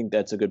issue. I think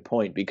that's a good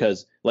point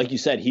because, like you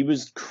said, he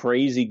was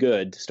crazy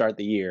good to start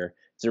the year.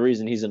 It's the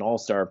reason he's an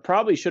all-star.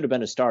 Probably should have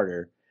been a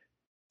starter,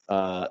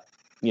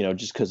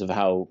 just because of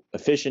how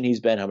efficient he's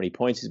been, how many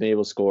points he's been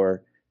able to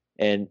score.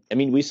 And, I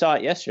mean, we saw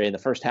it yesterday. In the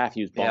first half,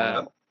 he was balling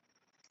out.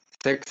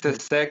 6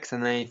 of 6,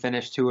 and then he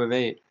finished 2 of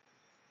 8.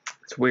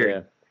 It's weird.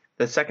 Yeah.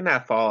 The second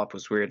half fall-up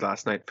was weird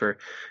last night for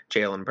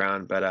Jaylen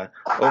Brown. But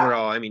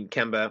overall, I mean,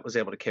 Kemba was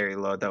able to carry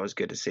the load. That was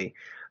good to see.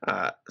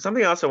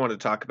 Something else I wanted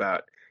to talk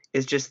about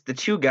is just the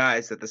two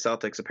guys that the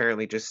Celtics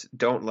apparently just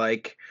don't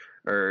like,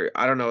 or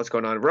I don't know what's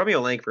going on.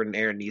 Romeo Langford and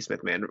Aaron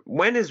Nesmith, man.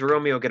 When is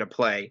Romeo going to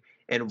play,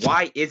 and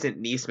why isn't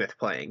Nesmith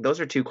playing? Those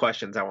are two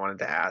questions I wanted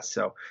to ask.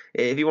 So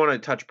if you want to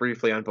touch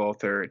briefly on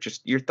both, or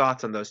just your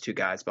thoughts on those two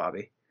guys,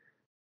 Bobby.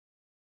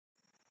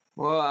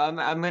 Well,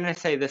 I'm going to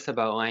say this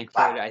about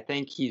Langford. I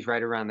think he's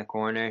right around the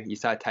corner. You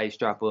saw Tice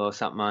drop a little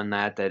something on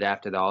that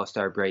after the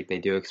All-Star break, they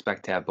do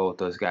expect to have both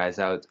those guys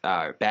out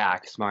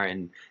back, Smart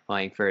and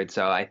Langford.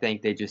 So I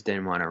think they just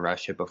didn't want to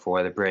rush it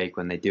before the break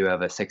when they do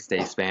have a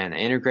 6-day span to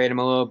integrate them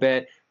a little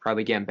bit,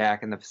 probably get them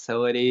back in the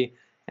facility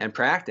and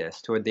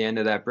practice toward the end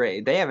of that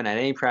break. They haven't had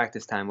any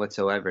practice time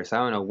whatsoever, so I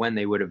don't know when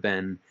they would have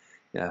been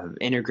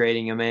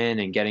integrating them in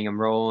and getting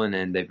them rolling,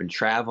 and they've been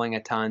traveling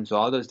a ton, so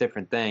all those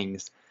different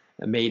things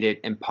made it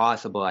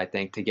impossible, I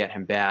think, to get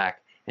him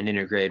back and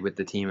integrate with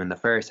the team in the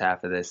first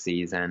half of this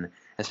season,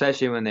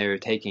 especially when they were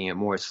taking it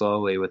more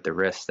slowly with the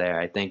wrists there.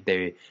 I think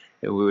it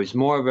was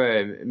more of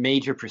a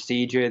major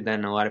procedure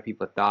than a lot of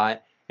people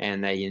thought,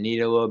 and that you need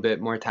a little bit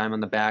more time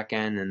on the back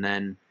end, and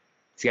then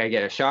he's got to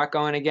get a shot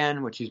going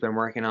again, which he's been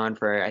working on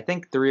for, I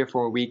think, 3 or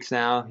 4 weeks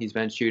now. He's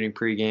been shooting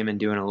pregame and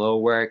doing a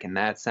little work in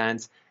that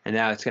sense, and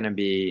now it's going to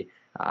be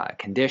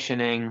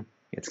conditioning.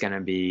 It's going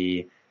to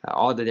be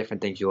all the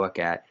different things you look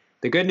at.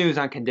 The good news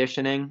on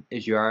conditioning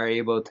is you are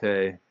able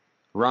to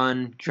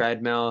run,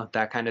 treadmill,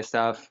 that kind of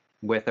stuff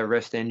with a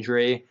wrist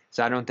injury.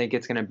 So I don't think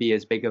it's going to be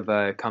as big of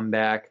a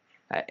comeback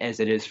as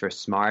it is for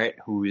Smart,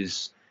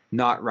 who's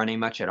not running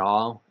much at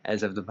all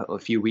as of a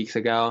few weeks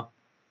ago.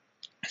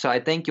 So I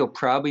think you'll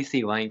probably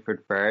see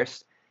Langford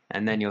first,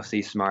 and then you'll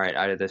see Smart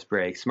out of this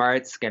break.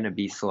 Smart's going to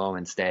be slow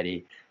and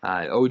steady.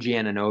 OG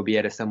Anunoby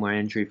had a similar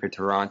injury for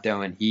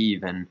Toronto, and he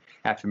even,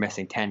 after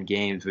missing 10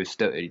 games, was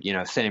still,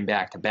 sitting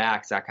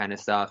back-to-backs, that kind of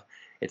stuff.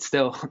 It's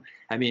still,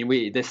 I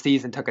mean, this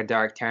season took a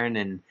dark turn,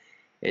 and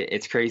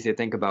it's crazy to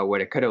think about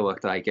what it could have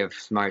looked like if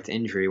Smart's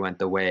injury went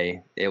the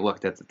way it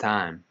looked at the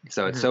time.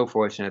 So it's so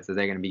fortunate that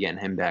they're going to be getting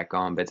him back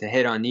on. But to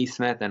hit on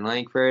Nesmith and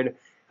Langford,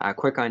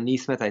 quick on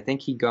Nesmith, I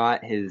think he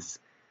got his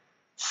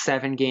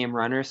 7-game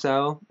run or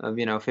so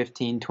of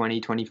 15,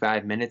 20,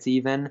 25 minutes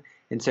even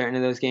in certain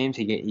of those games.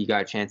 He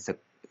got a chance to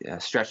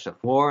stretch the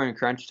floor in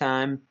crunch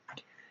time,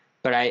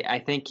 but I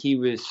think he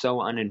was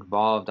so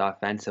uninvolved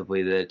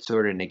offensively that it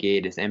sort of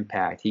negated his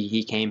impact.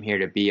 He came here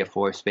to be a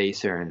floor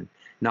spacer and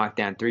knock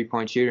down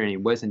 3-point shooter, and he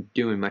wasn't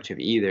doing much of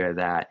either of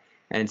that.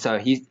 And so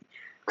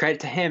credit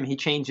to him, he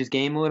changed his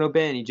game a little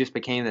bit, and he just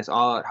became this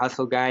all-out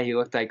hustle guy. He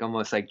looked like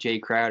almost like Jay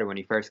Crowder when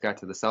he first got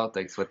to the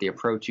Celtics with the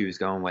approach he was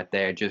going with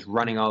there, just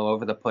running all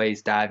over the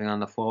place, diving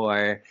on the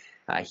floor.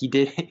 He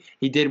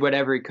did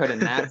whatever he could in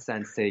that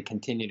sense to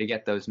continue to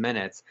get those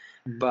minutes.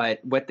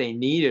 But what they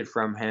needed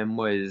from him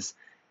was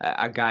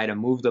a guy to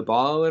move the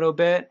ball a little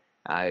bit,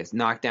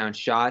 knock down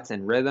shots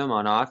and rhythm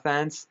on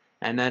offense,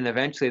 and then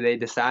eventually they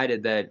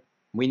decided that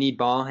we need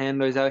ball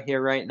handlers out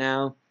here right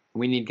now.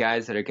 We need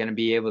guys that are going to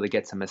be able to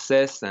get some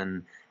assists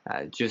and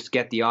just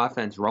get the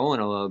offense rolling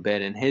a little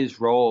bit. And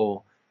his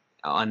role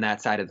on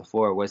that side of the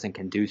floor wasn't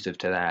conducive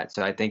to that.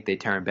 So I think they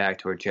turned back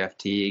toward Jeff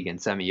Teague, and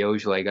Semi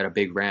Ojeleye got a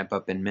big ramp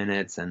up in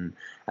minutes. And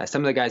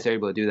some of the guys are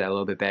able to do that a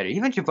little bit better.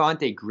 Even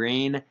Javonte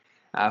Green,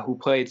 who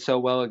played so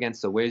well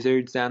against the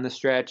Wizards down the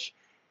stretch,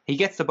 he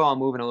gets the ball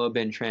moving a little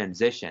bit in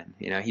transition.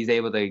 He's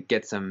able to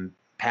get some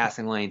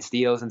passing lane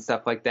steals and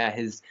stuff like that.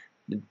 His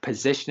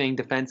positioning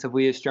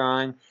defensively is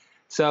strong.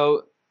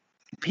 So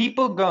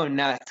people go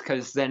nuts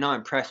because they're not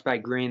impressed by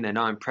Green. They're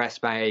not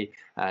impressed by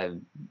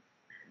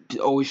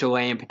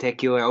Ojeleye in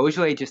particular.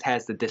 Ojeleye just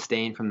has the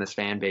disdain from this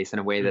fan base in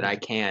a way that I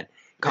can't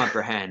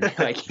comprehend.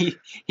 Like he's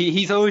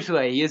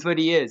Ojeleye. He is what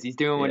he is. He's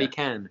doing what he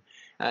can.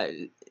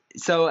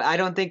 So I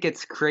don't think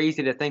it's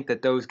crazy to think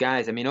that those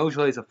guys. I mean,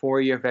 Ojeleye is a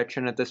 4-year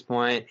veteran at this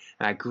point.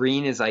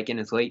 Green is like in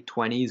his late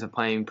 20s of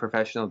playing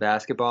professional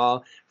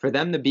basketball. For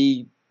them to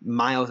be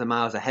miles and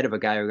miles ahead of a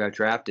guy who got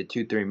drafted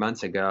 2-3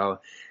 months ago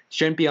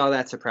shouldn't be all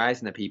that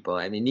surprising to people.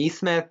 I mean,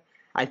 Nesmith,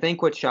 I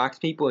think what shocks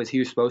people is he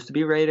was supposed to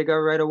be ready to go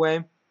right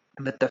away.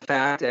 But the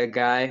fact a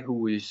guy who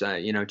was,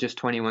 just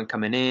 21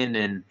 coming in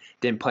and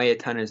didn't play a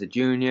ton as a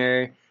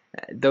junior,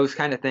 those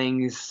kind of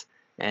things,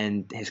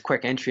 and his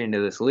quick entry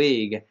into this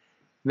league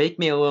make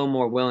me a little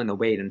more willing to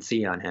wait and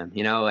see on him.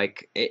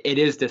 It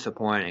is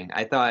disappointing.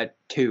 I thought,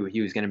 too,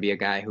 he was going to be a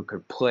guy who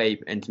could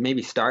play and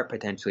maybe start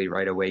potentially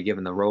right away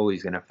given the role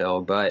he's going to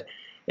fill. But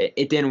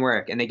it didn't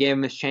work, and they gave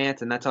him his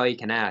chance, and that's all you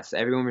can ask.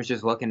 Everyone was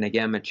just looking to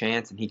give him a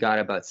chance, and he got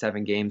about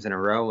 7 games in a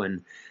row,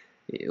 and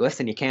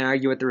listen, you can't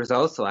argue with the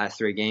results the last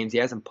 3 games. He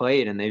hasn't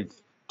played, and they've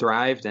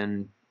thrived,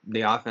 and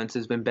the offense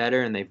has been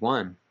better, and they've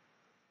won.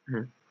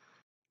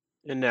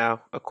 And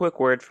now, a quick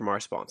word from our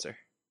sponsor.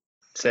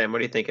 Sam,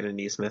 what are you thinking of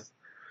Nesmith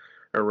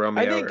or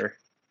Romeo?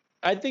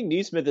 I think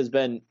Nesmith has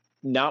been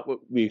not what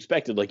we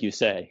expected, like you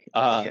say.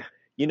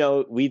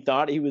 We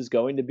thought he was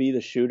going to be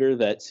the shooter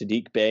that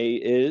Saddiq Bey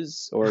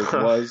is or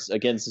was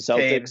against the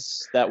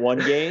Celtics that one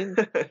game.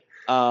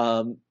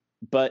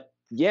 But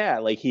yeah,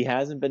 like he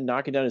hasn't been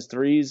knocking down his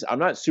threes. I'm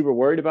not super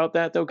worried about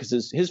that though,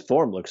 because his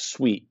form looks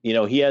sweet.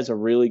 He has a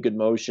really good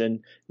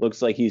motion.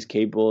 Looks like he's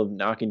capable of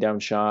knocking down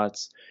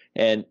shots,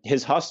 and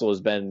his hustle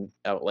has been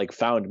like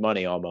found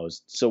money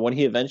almost. So when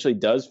he eventually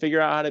does figure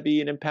out how to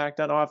be an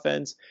impact on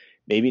offense,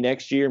 maybe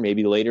next year,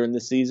 maybe later in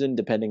the season,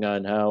 depending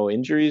on how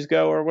injuries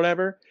go or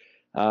whatever,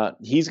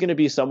 he's going to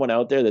be someone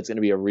out there that's going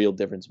to be a real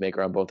difference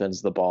maker on both ends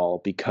of the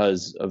ball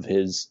because of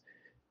his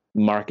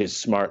Marcus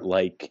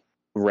Smart-like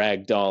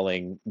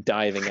ragdolling,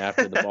 diving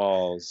after the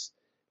balls.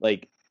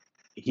 Like,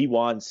 he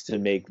wants to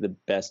make the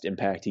best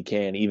impact he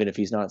can, even if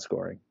he's not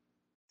scoring.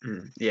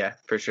 Yeah,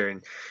 for sure.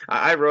 And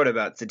I wrote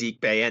about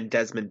Saddiq Bey and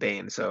Desmond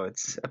Bane, so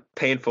it's a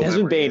painful.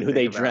 Desmond Bane, who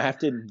they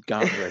drafted and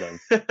got rid of.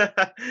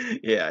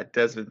 Yeah,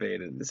 Desmond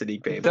Bane and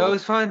Saddiq Bey.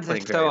 Those ones are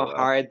so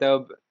hard,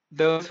 though.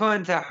 Those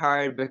ones are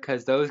hard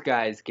because those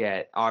guys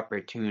get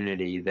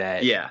opportunity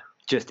that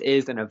just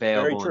isn't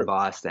available in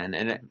Boston.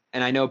 And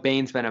I know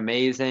Bane's been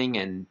amazing,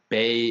 and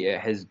Bey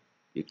has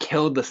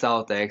killed the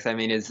Celtics. I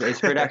mean, his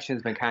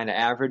production's been kind of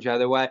average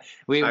otherwise.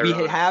 We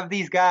have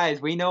these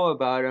guys, we know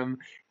about them,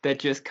 that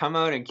just come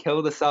out and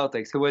kill the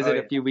Celtics. Who was it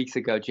a few weeks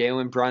ago?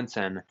 Jalen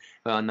Brunson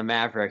on the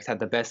Mavericks had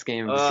the best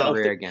game of his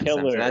career against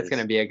them. So that's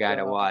going to be a guy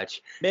to watch.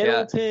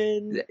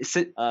 Middleton.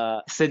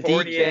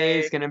 Saddiq Bey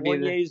is going to be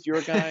Fournier's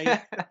your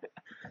guy.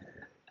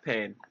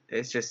 Pain.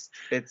 It's just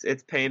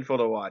it's painful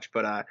to watch.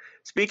 But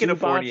speaking of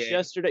Fournier,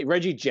 yesterday,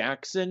 Reggie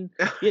Jackson,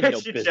 he had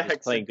no business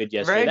playing good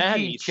yesterday.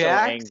 Reggie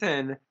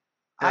Jackson,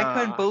 I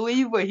couldn't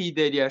believe what he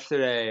did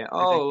yesterday.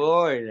 Oh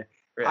Lord.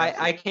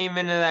 I came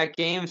into that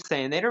game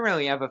saying they don't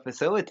really have a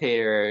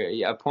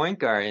facilitator, a point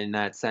guard in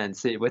that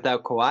sense,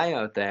 without Kawhi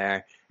out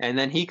there. And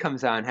then he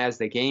comes out and has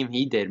the game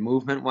he did,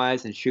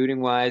 movement-wise and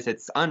shooting-wise.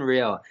 It's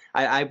unreal.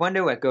 I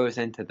wonder what goes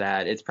into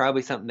that. It's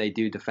probably something they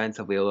do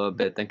defensively a little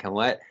bit that can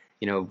let,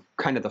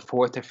 kind of the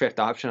 4th or 5th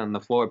option on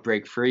the floor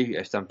break free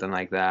or something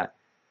like that.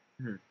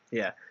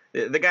 Yeah.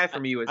 The guy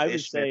from you was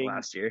Ish Smith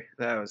last year.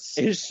 That was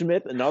Ish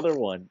Smith, another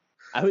one.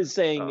 I was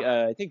saying,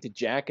 I think to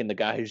Jack and the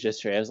guy who's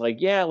just here, I was like,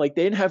 yeah, like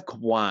they didn't have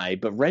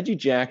Kawhi, but Reggie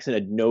Jackson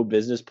had no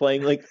business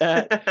playing like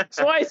that.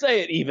 So I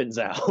say it evens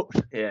out.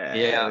 Yeah.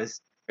 It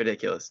was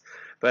ridiculous.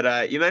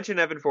 But you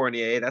mentioned Evan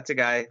Fournier. That's a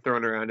guy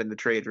thrown around in the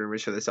trade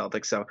rumors for the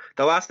Celtics. So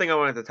the last thing I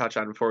wanted to touch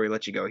on before we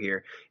let you go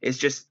here is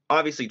just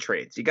obviously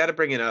trades. You got to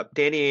bring it up.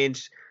 Danny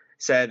Ainge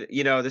said,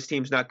 this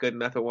team's not good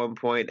enough at one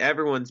point.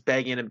 Everyone's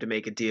begging him to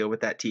make a deal with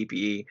that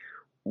TPE.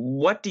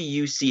 What do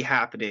you see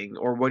happening,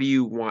 or what do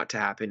you want to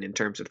happen in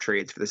terms of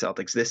trades for the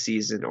Celtics this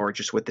season, or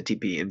just with the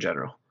TPE in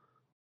general?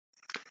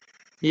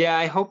 Yeah,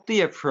 I hope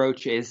the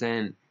approach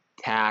isn't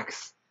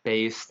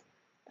tax-based.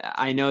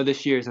 I know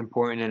this year is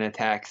important in a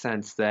tax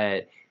sense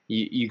that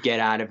you get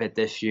out of it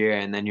this year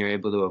and then you're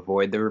able to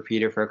avoid the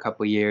repeater for a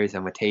couple of years.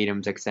 And with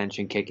Tatum's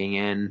extension kicking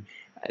in,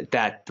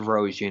 that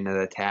throws you into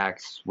the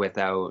tax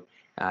without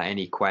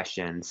any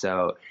question.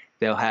 So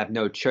they'll have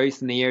no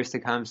choice in the years to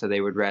come, so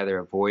they would rather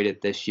avoid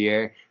it this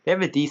year. They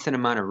have a decent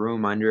amount of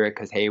room under it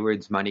because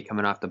Hayward's money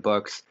coming off the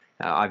books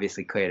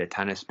obviously cleared a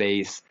ton of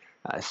space.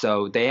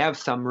 So they have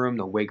some room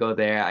to wiggle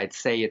there. I'd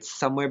say it's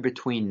somewhere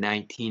between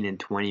 19 and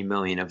 20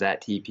 million of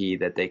that TP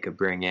that they could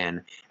bring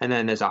in. And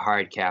then there's a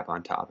hard cap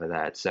on top of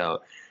that.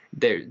 So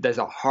there's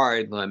a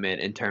hard limit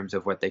in terms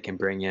of what they can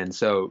bring in.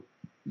 So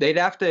they'd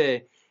have to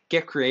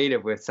get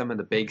creative with some of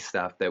the big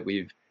stuff that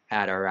we've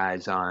had our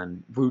eyes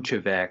on.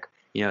 Vucevic,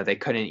 they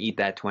couldn't eat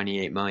that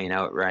 28 million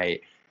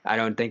outright. I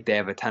don't think they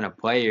have a ton of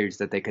players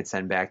that they could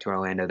send back to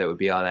Orlando that would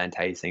be all that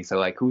enticing. So,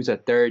 like, who's a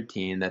third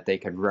team that they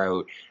could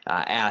route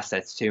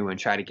assets to and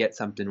try to get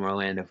something in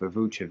Orlando for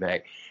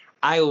Vucevic?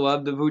 I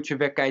love the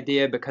Vucevic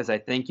idea because I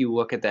think you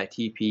look at that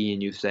TP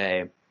and you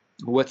say,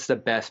 what's the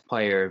best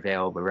player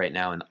available right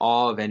now in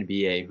all of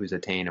NBA who's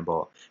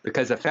attainable?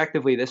 Because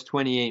effectively, this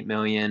 $28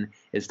 million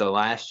is the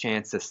last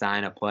chance to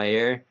sign a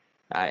player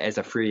as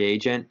a free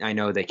agent. I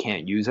know they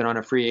can't use it on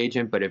a free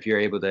agent, but if you're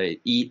able to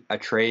eat a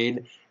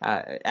trade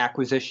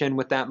acquisition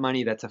with that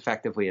money, that's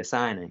effectively a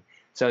signing.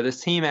 So this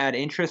team had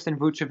interest in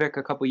Vucevic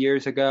a couple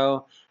years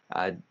ago.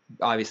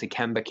 Obviously,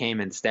 Kemba came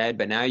instead,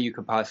 but now you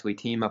could possibly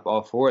team up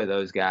all four of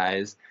those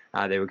guys.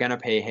 They were going to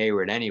pay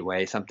Hayward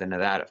anyway, something to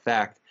that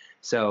effect.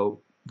 So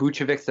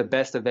Vucevic's the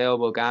best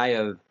available guy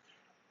of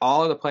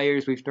all of the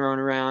players we've thrown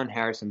around: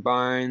 Harrison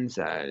Barnes,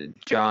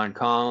 John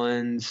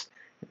Collins,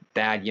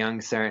 Thad Young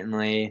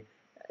certainly.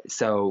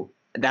 So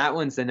that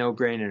one's the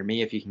no-brainer to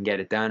me if you can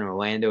get it done.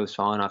 Orlando's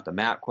fallen off the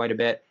map quite a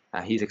bit.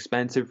 He's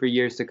expensive for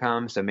years to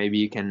come, so maybe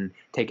you can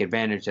take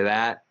advantage of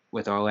that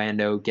with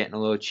Orlando getting a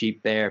little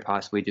cheap there,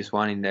 possibly just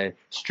wanting to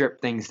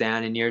strip things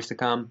down in years to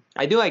come.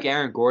 I do like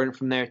Aaron Gordon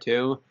from there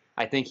too.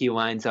 I think he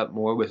lines up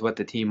more with what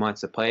the team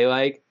wants to play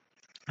like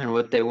and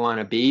what they want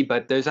to be,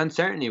 but there's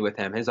uncertainty with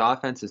him. His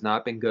offense has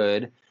not been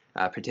good,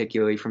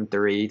 particularly from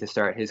three to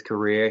start his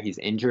career. He's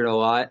injured a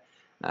lot,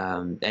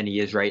 and he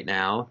is right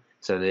now.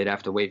 So they'd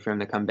have to wait for him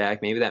to come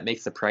back. Maybe that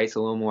makes the price a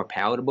little more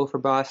palatable for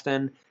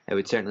Boston. It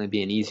would certainly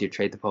be an easier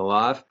trade to pull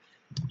off.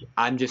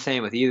 I'm just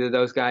saying with either of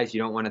those guys, you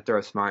don't want to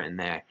throw Smart in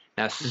there.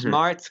 Now,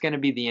 Smart's going to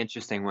be the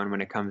interesting one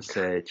when it comes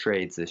to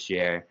trades this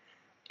year.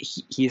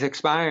 He's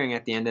expiring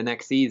at the end of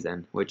next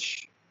season,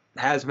 which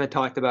has been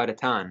talked about a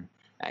ton.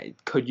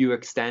 Could you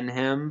extend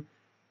him?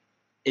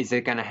 Is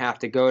it going to have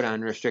to go to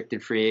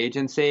unrestricted free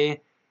agency?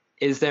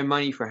 Is there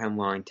money for him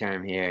long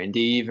term here? And do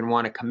you even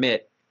want to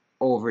commit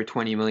over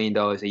 $20 million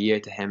a year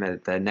to him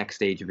at the next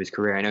stage of his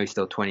career? I know he's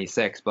still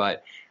 26,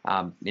 but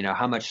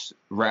how much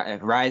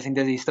rising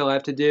does he still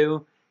have to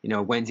do?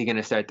 When's he going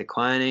to start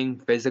declining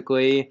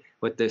physically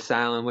with the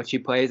style in which he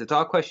plays? It's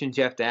all questions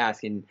you have to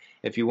ask. And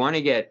if you want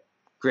to get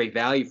great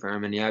value for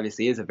him, and he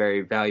obviously is a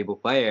very valuable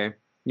player,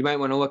 you might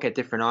want to look at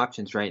different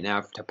options right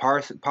now to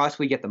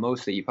possibly get the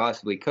most that you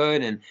possibly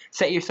could and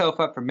set yourself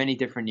up for many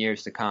different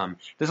years to come.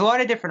 There's a lot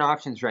of different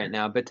options right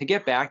now, but to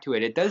get back to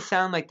it, it does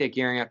sound like they're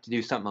gearing up to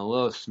do something a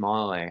little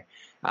smaller.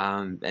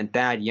 And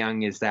Thad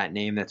Young is that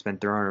name that's been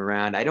thrown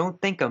around. I don't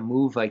think a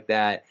move like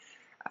that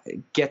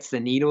gets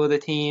the needle of the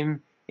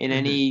team in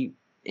any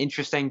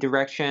interesting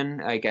direction.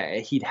 Like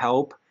he'd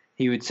help.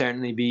 He would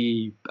certainly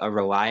be a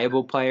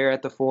reliable player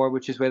at the four,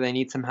 which is where they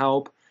need some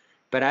help.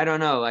 But I don't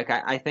know. Like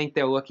I think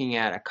they're looking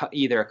at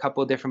either a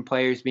couple of different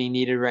players being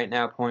needed right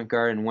now, point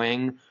guard and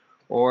wing,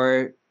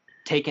 or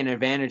taking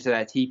advantage of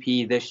that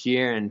TP this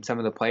year and some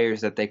of the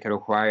players that they could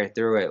acquire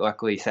through it.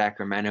 Luckily,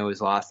 Sacramento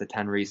has lost a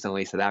ton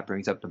recently, so that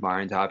brings up the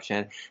Barnes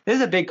option. This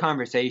is a big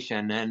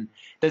conversation, and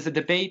there's a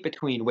debate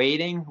between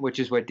waiting, which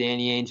is what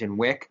Danny Ainge and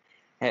Wick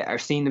are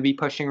seen to be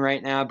pushing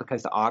right now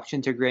because the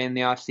options are great in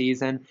the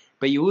offseason.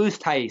 But you lose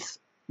Tice,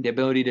 the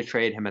ability to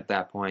trade him at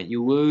that point.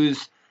 You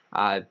lose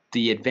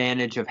the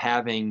advantage of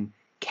having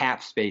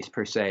cap space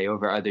per se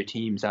over other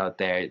teams out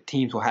there.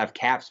 Teams will have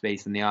cap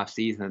space in the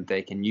offseason that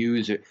they can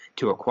use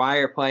to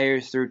acquire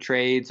players through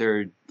trades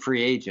or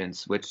free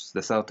agents, which the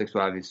Celtics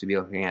will obviously be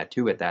looking at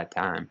too at that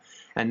time.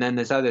 And then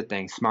there's other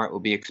things. Smart will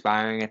be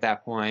expiring at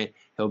that point.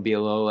 He'll be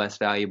a little less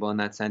valuable in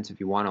that sense if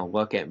you want to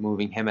look at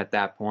moving him at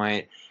that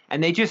point.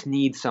 And they just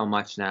need so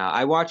much now.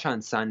 I watch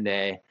on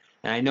Sunday,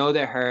 and I know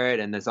they're hurt,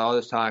 and there's all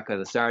this talk of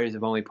the starters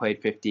have only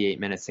played 58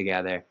 minutes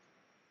together.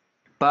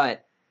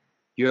 But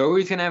you're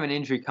always going to have an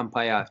injury come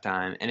playoff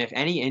time. And if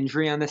any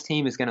injury on this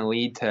team is going to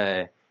lead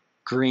to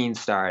Green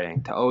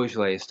starting, to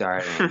Ojeleye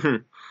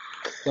starting,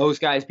 those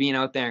guys being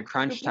out there in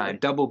crunch time,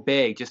 double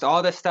big, just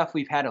all the stuff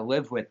we've had to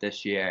live with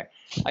this year.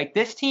 Like,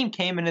 this team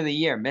came into the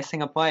year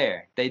missing a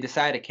player. They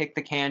decided to kick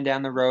the can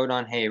down the road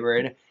on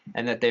Hayward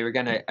and that they were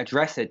going to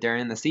address it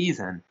during the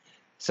season.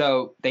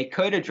 So they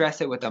could address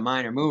it with a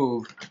minor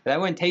move, but that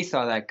wouldn't taste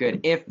all that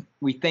good if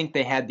we think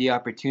they had the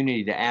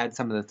opportunity to add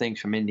some of the things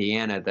from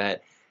Indiana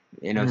that,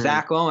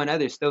 Zach Lowe and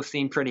others still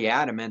seem pretty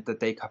adamant that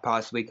they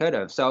possibly could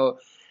have. So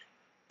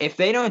if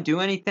they don't do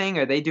anything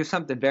or they do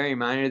something very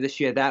minor this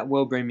year, that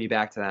will bring me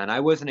back to that. And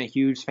I wasn't a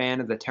huge fan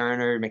of the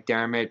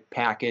Turner-McDermott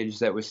package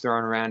that was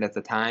thrown around at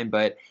the time,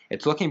 but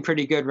it's looking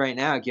pretty good right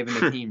now given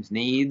the team's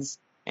needs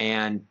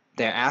and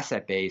their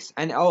asset base.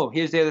 And,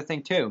 here's the other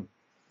thing too.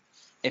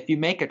 If you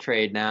make a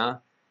trade now,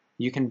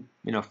 you can,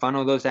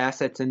 funnel those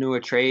assets into a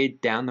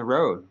trade down the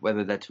road,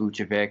 whether that's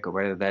Vucevic or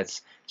whether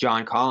that's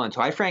John Collins,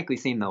 who I frankly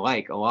seem to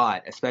like a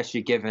lot,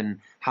 especially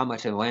given how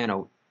much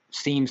Atlanta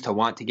seems to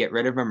want to get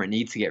rid of him or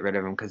needs to get rid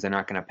of him because they're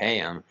not going to pay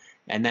him.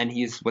 And then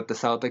he's with the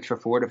Celtics for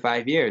 4 to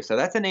 5 years. So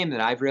that's a name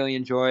that I've really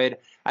enjoyed.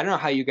 I don't know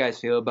how you guys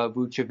feel about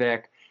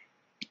Vucevic.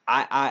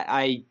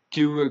 I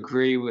do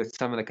agree with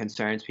some of the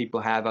concerns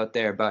people have out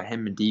there about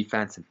him and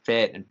defense and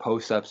fit and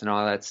post-ups and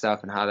all that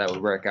stuff and how that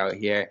would work out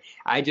here.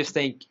 I just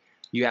think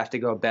you have to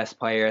go best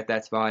player at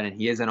that spot, and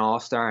he is an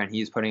all-star, and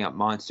he's putting up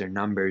monster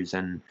numbers,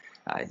 and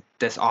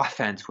this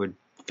offense would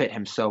fit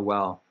him so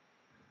well.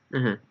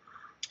 Mm-hmm.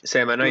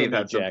 Sam, I know you've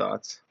had some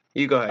thoughts.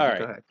 You go ahead. All right.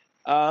 Go ahead.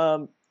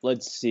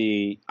 Let's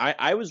see.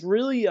 I was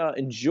really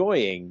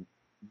enjoying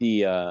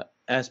the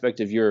aspect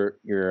of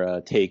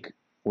your take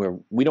where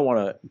we don't want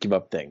to give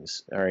up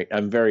things. All right,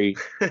 we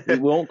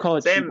won't call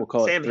it cheap. We'll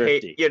call it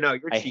thrifty. You're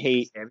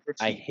cheap.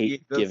 I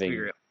hate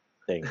giving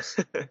things.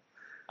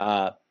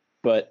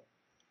 But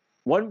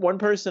one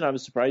person I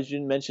was surprised you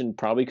didn't mention,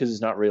 probably because it's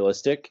not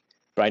realistic.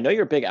 But I know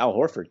you're a big Al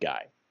Horford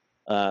guy.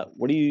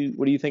 What do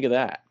you think of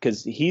that?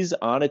 Because he's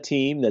on a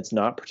team that's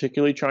not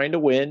particularly trying to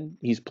win.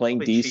 He's playing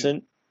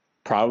decent,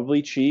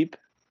 probably cheap.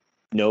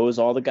 Knows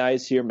all the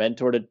guys here.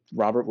 Mentored at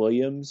Robert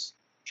Williams.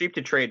 Cheap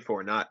to trade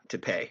for, not to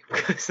pay,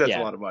 because that's a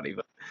lot of money.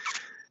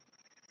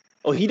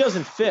 But he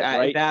doesn't fit,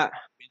 right?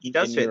 He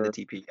does fit in the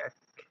TP.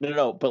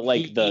 No, but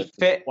like he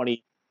fit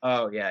 20.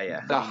 Oh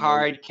yeah. The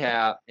hard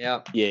cap.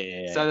 Yep.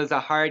 Yeah. So there's a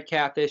hard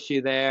cap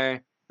issue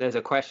there. There's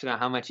a question of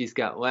how much he's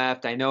got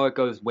left. I know it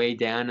goes way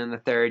down in the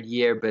third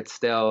year, but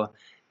still,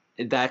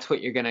 that's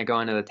what you're going to go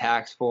into the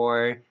tax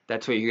for.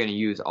 That's what you're going to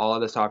use all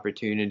of this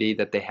opportunity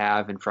that they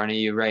have in front of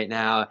you right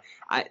now.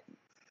 I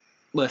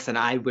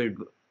would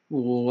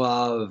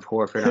love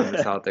Horford on the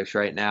Celtics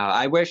right now.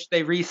 I wish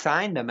they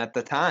re-signed him at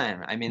the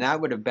time. I mean,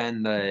 that would have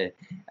been the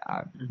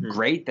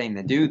great thing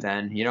to do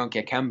then. You don't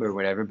get Kemba or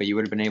whatever, but you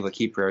would have been able to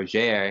keep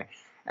Rozier.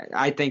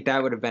 I think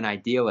that would have been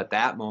ideal at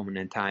that moment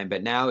in time.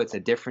 But now it's a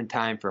different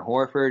time for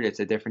Horford. It's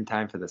a different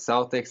time for the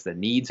Celtics. The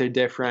needs are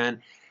different.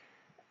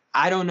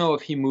 I don't know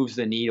if he moves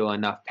the needle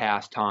enough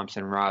past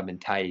Thompson, Rob, and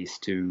Tice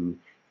to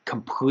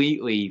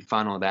completely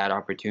funnel that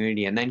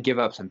opportunity and then give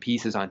up some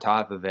pieces on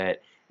top of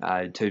it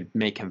to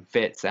make him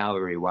fit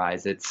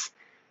salary-wise. It's,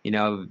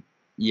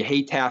 you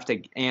hate to have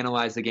to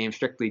analyze the game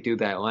strictly through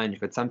that lens,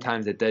 but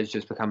sometimes it does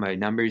just become a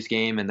numbers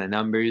game, and the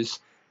numbers,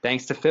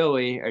 thanks to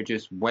Philly, are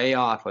just way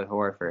off with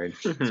Horford.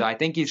 So I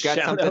think he's got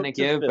something to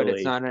give, but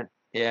it's not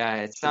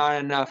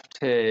enough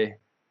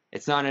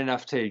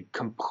to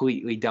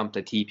completely dump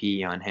the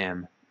TP on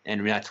him,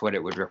 and that's what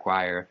it would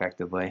require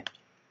effectively.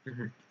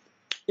 Mm-hmm.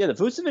 Yeah, the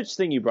Vucevic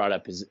thing you brought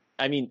up is,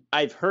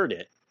 I've heard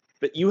it,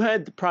 but you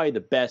had probably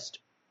the best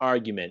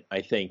argument.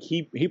 I think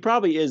he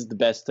probably is the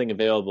best thing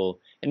available,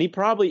 and he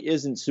probably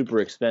isn't super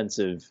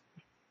expensive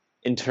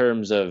in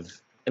terms of,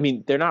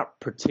 they're not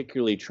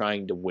particularly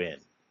trying to win,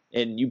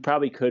 and you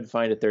probably could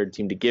find a third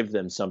team to give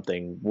them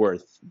something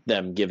worth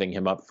them giving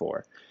him up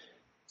for.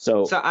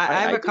 So I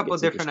have a couple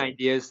of different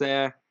ideas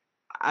there.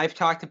 I've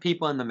talked to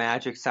people on the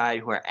Magic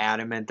side who are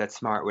adamant that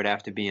Smart would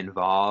have to be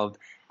involved.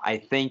 I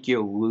think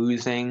you're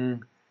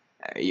losing,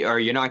 or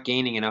you're not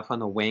gaining enough on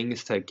the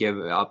wings to give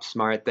up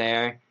Smart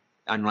there,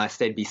 unless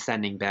they'd be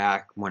sending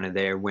back one of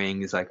their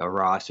wings, like a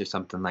Ross or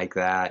something like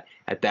that.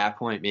 At that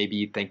point, maybe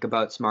you think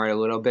about Smart a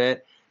little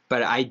bit.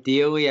 But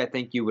ideally, I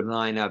think you would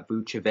line up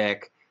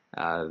Vucevic,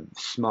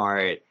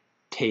 Smart,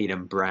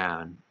 Tatum,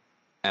 Brown,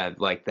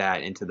 like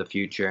that into the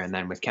future, and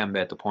then with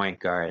Kemba at the point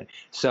guard.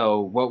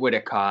 So what would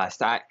it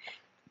cost?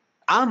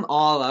 I'm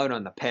all out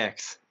on the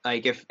picks.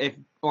 Like, if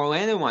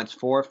Orlando wants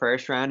 4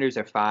 first-rounders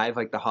or 5,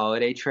 like the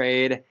Holiday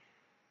trade,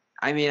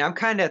 I'm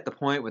kind of at the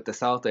point with the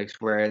Celtics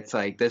where it's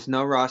like there's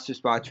no roster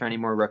spots for any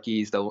more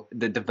rookies. The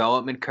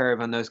development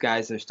curve on those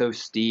guys are so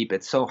steep.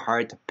 It's so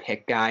hard to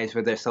pick guys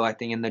where they're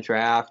selecting in the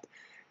draft.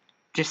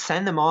 Just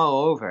send them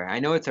all over. I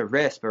know it's a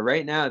risk, but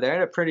right now they're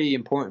at a pretty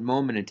important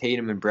moment in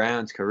Tatum and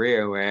Brown's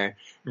career where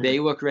they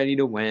look ready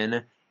to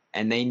win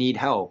and they need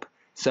help.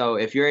 So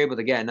if you're able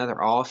to get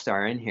another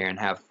all-star in here and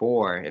have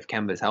 4 if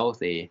Kemba's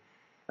healthy,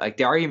 like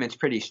the argument's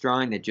pretty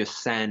strong to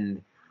just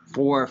send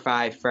 4 or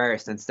 5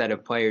 first instead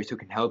of players who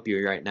can help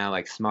you right now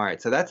like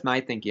Smart. So that's my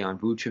thinking on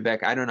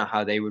Vucevic. I don't know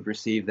how they would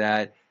receive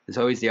that. There's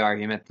always the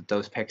argument that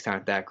those picks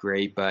aren't that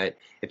great, but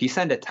if you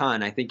send a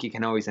ton, I think you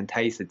can always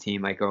entice a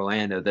team like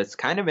Orlando that's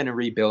kind of in a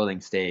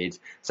rebuilding stage.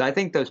 So I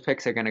think those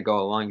picks are going to go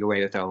a longer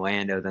way with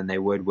Orlando than they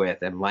would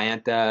with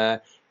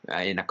Atlanta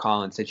in a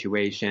Collins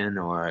situation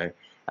or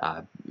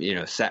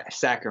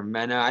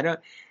Sacramento.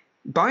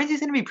 Barnes is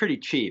going to be pretty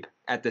cheap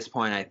at this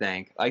point, I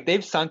think. Like,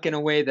 they've sunk in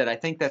a way that I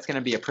think that's going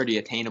to be a pretty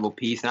attainable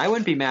piece, and I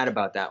wouldn't be mad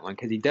about that one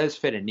because he does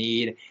fit a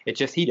need. It's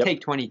just he'd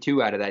take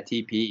 22 out of that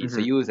TP, so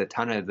you lose a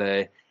ton of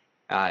the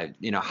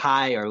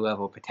higher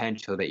level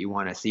potential that you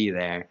want to see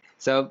there.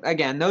 So,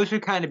 again, those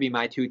would kind of be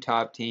my 2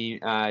 top team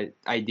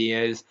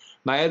ideas.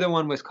 My other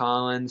one was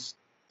Collins.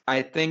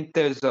 I think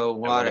there's a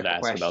lot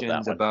of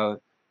questions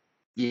about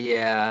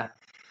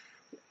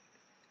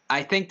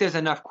I think there's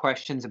enough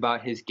questions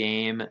about his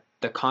game.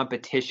 The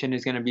competition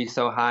is going to be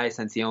so high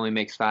since he only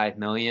makes $5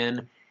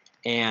 million,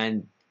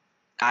 and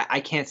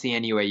I can't see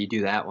any way you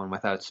do that one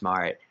without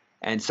Smart.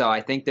 And so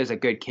I think there's a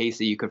good case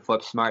that you could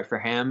flip Smart for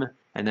him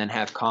and then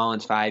have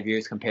Collins 5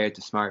 years compared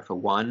to Smart for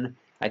 1.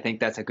 I think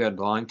that's a good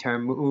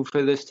long-term move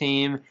for this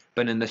team.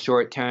 But in the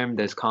short term,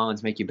 does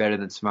Collins make you better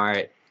than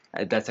Smart?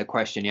 That's a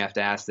question you have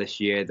to ask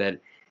this year. That,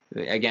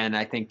 again,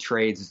 I think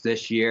trades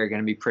this year are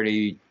going to be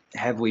pretty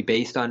heavily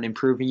based on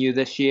improving you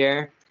this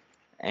year.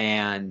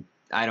 And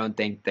I don't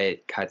think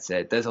that cuts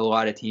it. There's a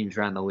lot of teams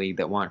around the league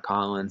that want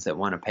Collins, that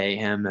want to pay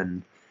him,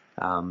 and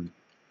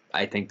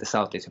I think the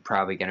Celtics are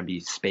probably going to be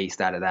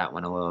spaced out of that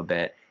one a little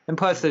bit. And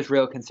plus, there's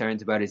real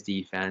concerns about his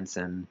defense,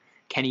 and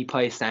can he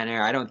play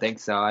center? I don't think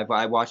so.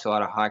 I watched a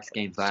lot of Hawks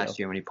games last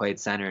year when he played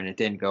center, and it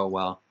didn't go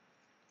well.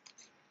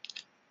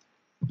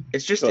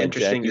 It's just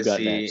interesting to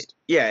see. Next.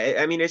 Yeah,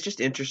 I mean, it's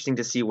just interesting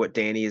to see what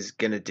Danny is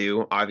going to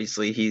do.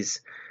 Obviously, he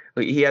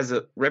has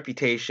a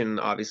reputation,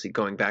 obviously,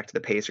 going back to the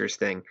Pacers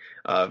thing,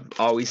 of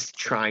always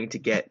trying to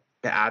get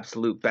the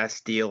absolute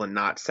best deal and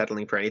not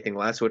settling for anything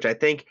less, which I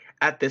think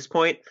at this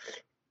point,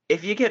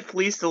 if you get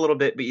fleeced a little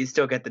bit, but you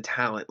still get the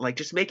talent, like,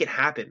 just make it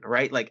happen,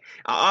 right? Like,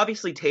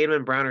 obviously Tatum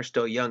and Brown are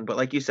still young, but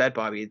like you said,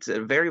 Bobby, it's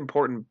a very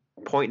important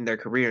point in their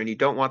career, and you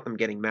don't want them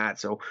getting mad.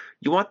 So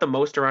you want the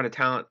most amount of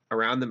talent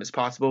around them as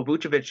possible.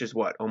 Vucevic is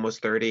what,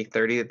 almost 30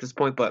 at this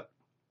point, but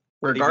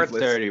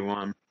regardless.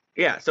 31.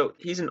 Yeah, so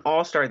he's an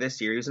all-star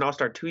this year. He was an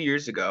all-star 2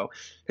 years ago.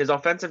 His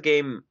offensive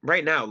game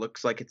right now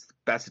looks like it's the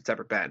best it's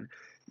ever been.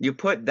 You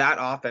put that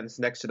offense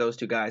next to those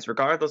two guys,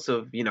 regardless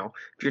of,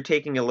 if you're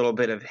taking a little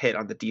bit of hit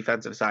on the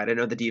defensive side. I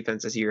know the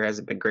defense this year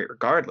hasn't been great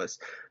regardless.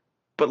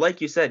 But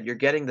like you said, you're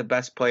getting the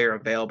best player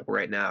available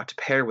right now to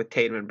pair with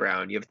Tatum and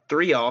Brown. You have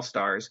 3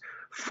 all-stars,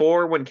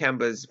 4 when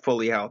Kemba's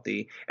fully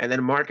healthy, and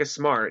then Marcus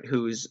Smart,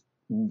 who's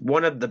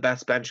one of the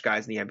best bench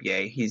guys in the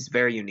NBA. He's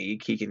very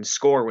unique. He can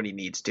score when he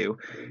needs to.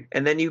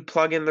 And then you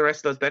plug in the rest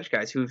of those bench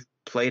guys who've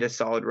played a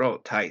solid role.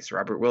 Tice,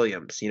 Robert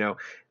Williams,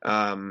 Shemi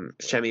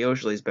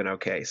Ojeley's been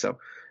okay. So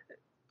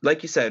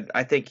like you said,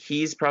 I think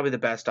he's probably the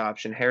best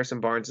option. Harrison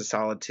Barnes is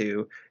solid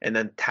too. And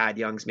then Tad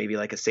Young's maybe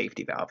like a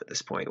safety valve at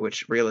this point,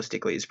 which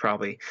realistically is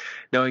probably,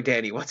 knowing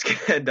Danny, what's going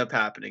to end up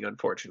happening,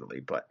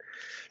 unfortunately. But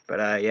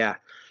yeah.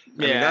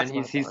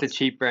 And he's the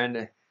cheaper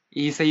end.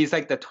 He's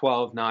like the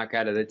 12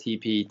 knockout of the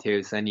TP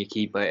too, so then you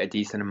keep a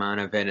decent amount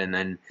of it, and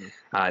then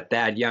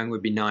Thad Young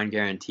would be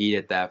non-guaranteed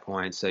at that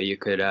point, so you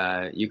could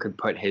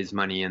put his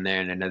money in there,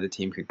 and another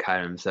team could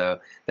cut him. So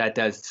that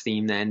does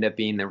seem to end up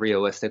being the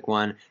realistic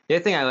one. The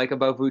other thing I like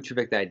about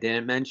Vucevic that I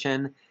didn't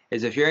mention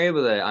is if you're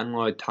able to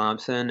unload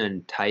Thompson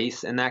and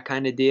Tice and that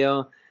kind of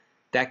deal,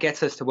 that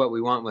gets us to what we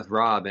want with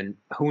Rob. And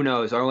who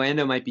knows,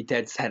 Orlando might be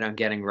dead set on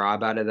getting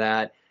Rob out of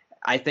that.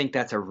 I think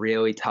that's a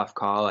really tough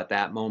call at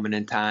that moment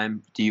in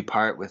time. Do you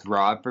part with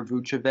Rob for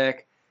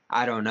Vucevic?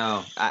 I don't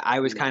know. I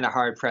was kind of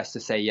hard-pressed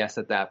to say yes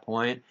at that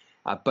point.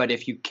 But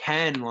if you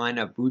can line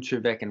up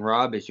Vucevic and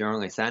Rob as your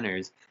only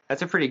centers,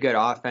 that's a pretty good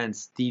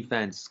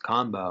offense-defense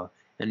combo.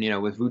 And,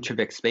 with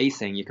Vucevic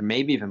spacing, you can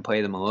maybe even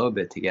play them a little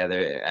bit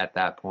together at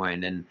that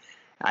point. And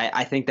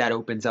I think that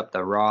opens up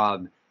the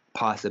Rob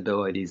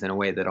possibilities in a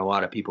way that a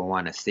lot of people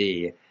want to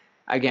see.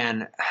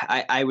 Again,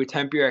 I would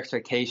temper your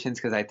expectations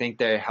because I think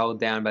they're held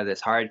down by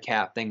this hard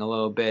cap thing a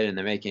little bit, and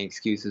they're making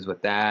excuses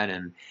with that.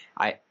 And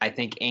I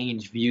think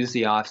Ainge views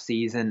the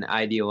offseason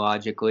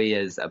ideologically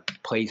as a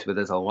place where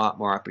there's a lot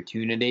more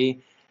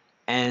opportunity,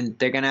 and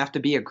they're going to have to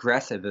be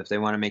aggressive if they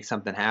want to make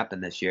something happen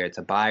this year. It's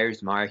a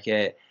buyer's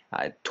market.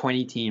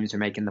 20 teams are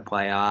making the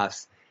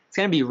playoffs. It's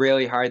going to be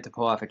really hard to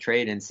pull off a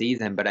trade in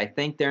season, but I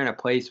think they're in a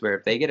place where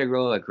if they get a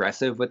real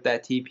aggressive with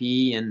that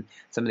TP and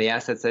some of the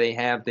assets that they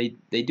have, they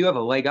do have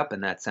a leg up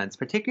in that sense,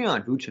 particularly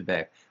on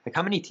Vucevic. Like,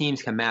 how many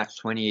teams can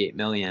match $28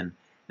 million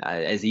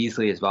as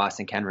easily as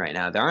Boston can right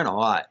now? There aren't a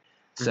lot.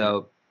 Mm-hmm.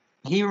 So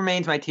he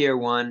remains my tier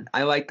 1.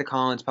 I like the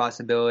Collins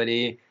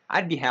possibility.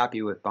 I'd be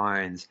happy with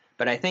Barnes,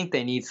 but I think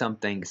they need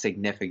something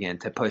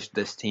significant to push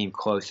this team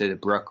closer to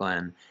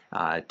Brooklyn,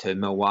 to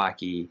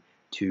Milwaukee,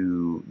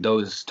 to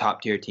those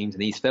top-tier teams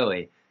in East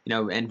Philly.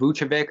 And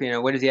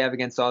Vucevic, what does he have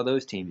against all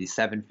those teams? He's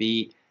 7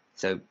 feet,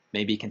 so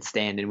maybe he can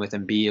stand in with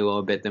Embiid a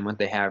little bit than what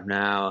they have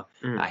now.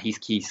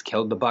 He's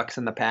killed the Bucks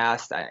in the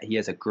past. He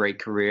has a great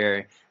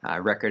career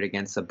record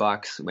against the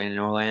Bucks in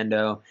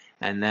Orlando.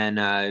 And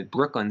then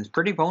Brooklyn's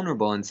pretty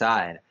vulnerable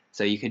inside,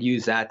 so you could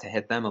use that to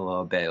hit them a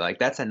little bit. Like,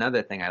 that's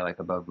another thing I like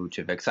about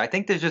Vucevic. So I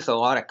think there's just a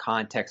lot of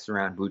context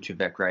around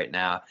Vucevic right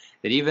now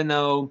that even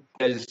though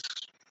there's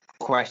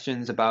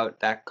questions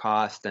about that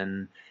cost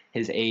and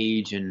his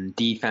age and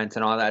defense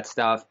and all that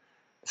stuff,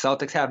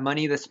 Celtics have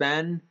money to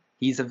spend.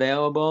 He's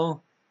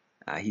available.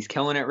 He's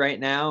killing it right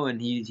now,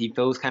 and he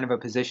fills kind of a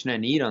position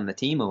of need on the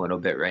team a little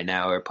bit right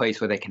now, or a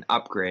place where they can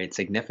upgrade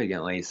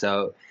significantly.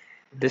 So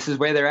this is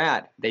where they're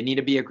at. They need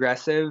to be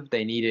aggressive.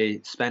 They need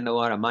to spend a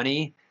lot of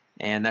money,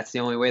 and that's the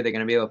only way they're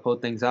going to be able to pull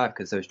things off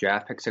because those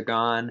draft picks are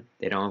gone.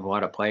 They don't have a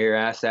lot of player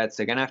assets.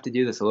 They're going to have to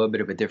do this a little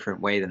bit of a different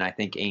way than I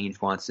think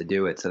Ainge wants to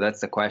do it. So that's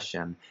the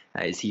question.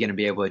 Is he going to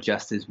be able to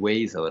adjust his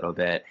ways a little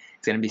bit?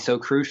 It's going to be so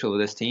crucial to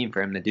this team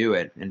for him to do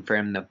it and for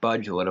him to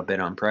budge a little bit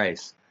on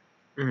price.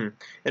 Mm-hmm.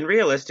 And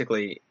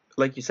realistically,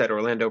 like you said,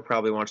 Orlando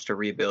probably wants to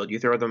rebuild. You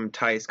throw them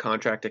Tice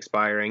contract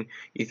expiring.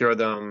 You throw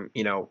them,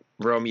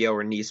 Romeo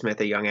or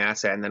Nesmith, a young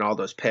asset, and then all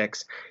those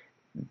picks.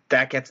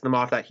 That gets them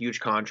off that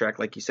huge contract,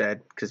 like you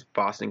said, because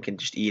Boston can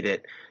just eat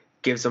it.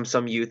 Gives them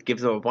some youth,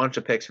 gives them a bunch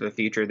of picks for the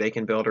future. They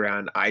can build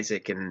around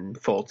Isaac and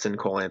Fultz and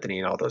Cole Anthony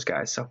and all those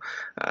guys. So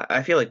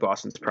I feel like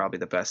Boston's probably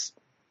the best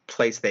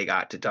place they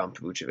got to dump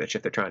Vucevic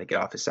if they're trying to get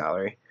off his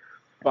salary.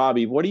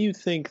 Bobby, what do you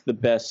think the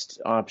best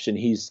option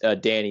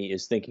Danny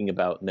is thinking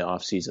about in the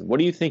offseason? What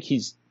do you think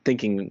he's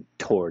thinking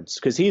towards?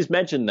 Because he's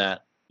mentioned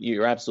that.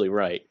 You're absolutely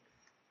right.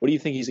 What do you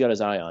think he's got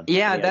his eye on?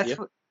 Yeah,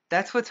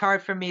 that's what's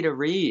hard for me to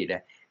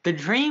read. The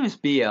dreams,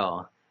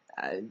 Beal.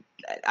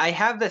 I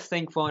have this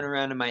thing floating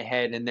around in my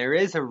head, and there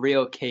is a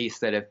real case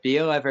that if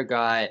Beal ever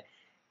got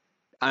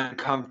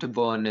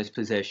uncomfortable in his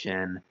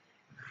position,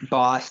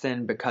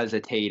 Boston, because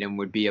of Tatum,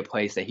 would be a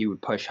place that he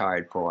would push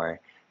hard for.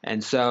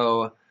 And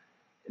so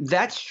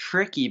that's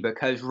tricky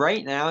because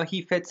right now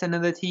he fits into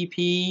the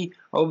TP.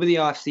 Over the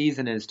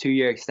offseason, his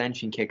 2-year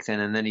extension kicks in,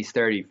 and then he's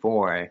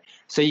 34.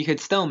 So you could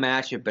still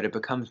match it, but it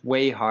becomes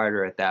way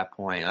harder at that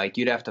point. Like,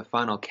 you'd have to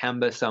funnel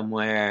Kemba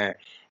somewhere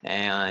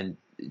and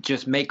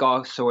just make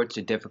all sorts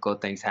of difficult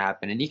things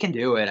happen. And you can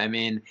do it. I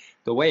mean,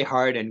 the way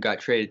Harden got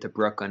traded to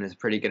Brooklyn is a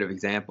pretty good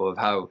example of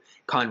how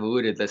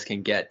convoluted this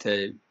can get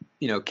to,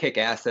 kick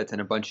assets in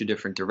a bunch of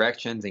different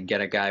directions and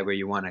get a guy where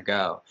you want to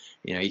go.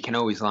 You can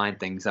always line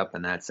things up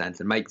in that sense.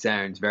 And Mike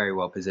Zarin's very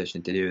well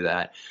positioned to do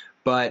that.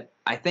 But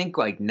I think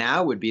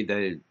now would be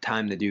the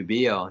time to do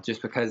Beal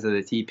just because of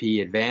the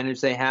TP advantage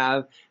they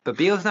have. But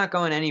Beal's not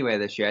going anywhere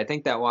this year. I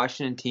think that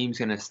Washington team's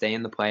going to stay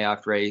in the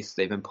playoff race.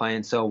 They've been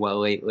playing so well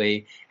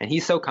lately, and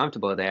he's so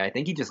comfortable there. I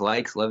think he just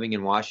likes living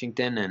in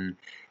Washington, and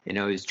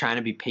he's trying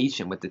to be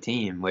patient with the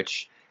team,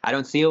 which I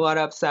don't see a lot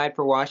of upside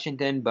for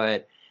Washington,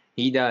 but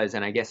he does,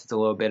 and I guess it's a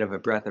little bit of a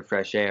breath of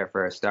fresh air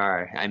for a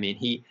star. I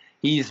mean,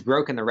 he's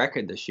broken the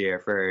record this year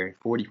for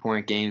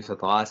 40-point games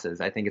with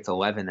losses. I think it's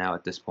 11 now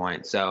at this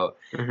point. So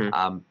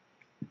I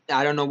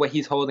don't know what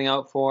he's holding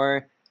out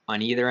for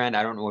on either end.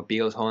 I don't know what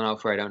Beal's holding out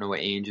for. I don't know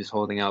what Ainge is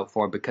holding out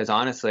for because,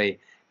 honestly,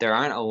 there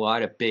aren't a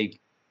lot of big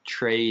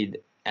trade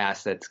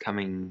assets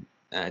coming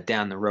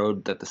down the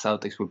road that the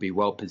Celtics would be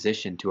well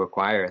positioned to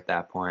acquire at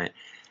that point.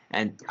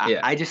 And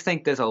I just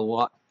think there's a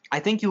lot. I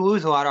think you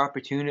lose a lot of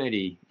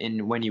opportunity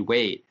when you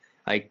wait.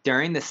 Like,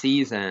 during the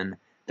season,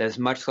 there's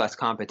much less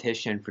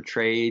competition for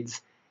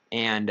trades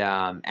and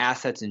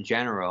assets in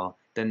general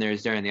than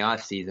there's during the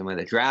offseason. When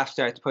the draft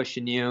starts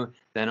pushing you,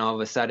 then all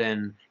of a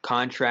sudden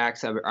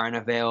contracts aren't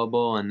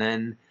available, and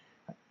then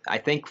I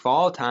think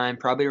fall time,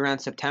 probably around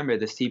September,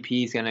 this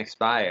TP is going to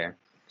expire.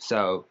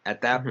 So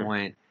at that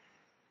point,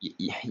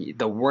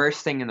 the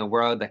worst thing in the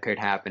world that could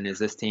happen is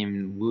this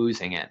team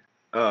losing it.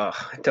 Oh,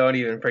 don't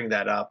even bring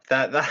that up.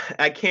 That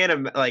I can't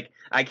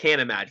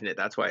imagine it.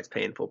 That's why it's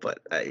painful. But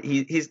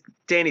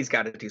Danny's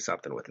got to do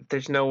something with it.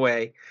 There's no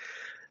way.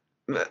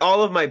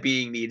 All of my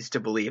being needs to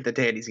believe that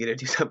Danny's going to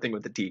do something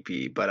with the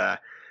TP.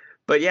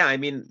 But yeah, I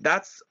mean,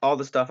 that's all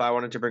the stuff I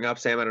wanted to bring up.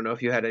 Sam, I don't know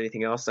if you had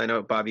anything else. I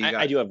know, Bobby,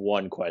 I do have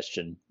one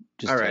question.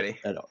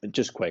 Alrighty.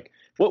 Just quick.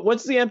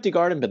 What's the empty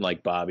garden been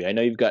like, Bobby? I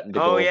know you've gotten to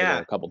go over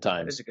there a couple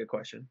times. That's a good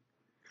question.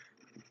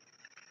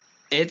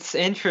 It's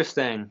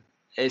interesting.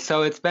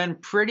 So it's been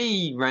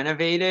pretty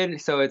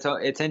renovated. So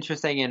it's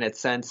interesting in its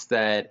sense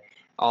that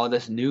all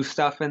this new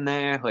stuff in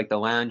there, like the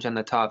lounge on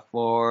the top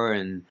floor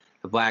and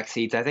the black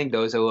seats, I think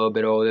those are a little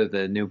bit older,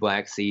 the new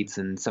black seats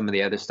and some of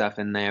the other stuff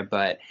in there.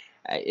 But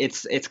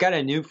it's got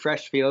a new,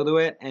 fresh feel to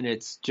it, and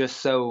it's just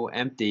so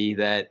empty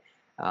that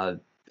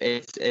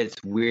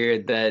it's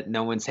weird that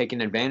no one's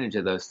taking advantage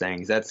of those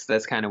things.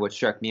 That's kind of what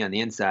struck me on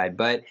the inside.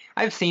 But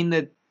I've seen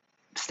the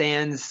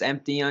stands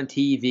empty on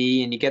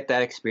TV, and you get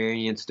that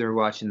experience through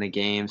watching the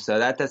game, so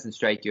that doesn't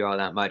strike you all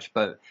that much.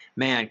 But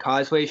man,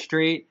 Causeway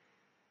Street,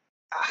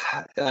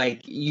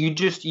 like you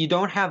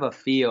don't have a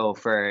feel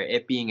for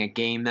it being a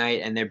game night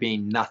and there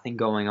being nothing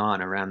going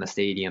on around the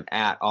stadium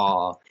at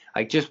all.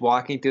 Like, just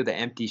walking through the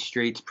empty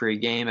streets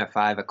pregame at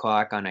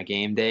 5:00 on a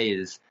game day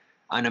is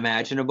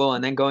unimaginable,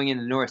 and then going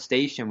into North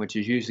Station, which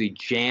is usually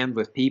jammed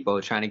with people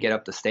trying to get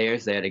up the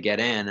stairs there to get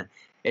in.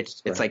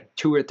 It's like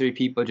 2 or 3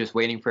 people just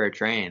waiting for a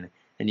train.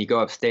 And you go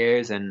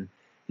upstairs and,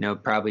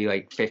 probably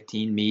like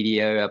 15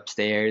 media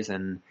upstairs,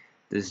 and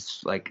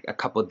there's like a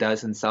couple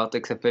dozen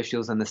Celtics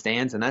officials in the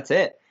stands, and that's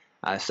it.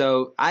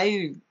 So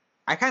I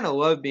kind of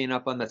love being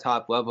up on the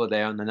top level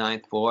there on the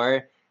 9th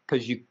floor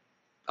because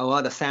a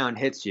lot of sound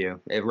hits you.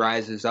 It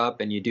rises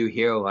up and you do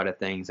hear a lot of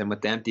things. And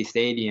with the empty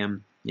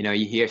stadium,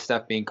 you hear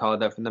stuff being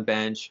called up from the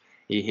bench.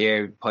 You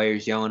hear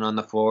players yelling on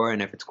the floor,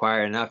 and if it's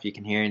quiet enough, you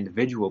can hear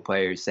individual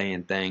players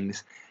saying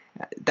things.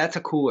 That's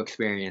a cool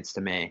experience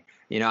to me.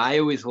 I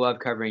always loved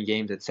covering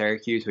games at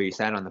Syracuse where you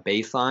sat on the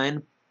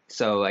baseline.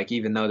 So, like,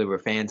 even though there were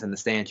fans in the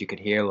stands, you could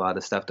hear a lot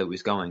of stuff that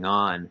was going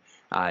on.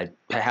 To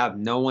have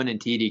no one in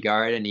TD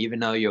Garden, even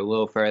though you're a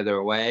little further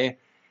away,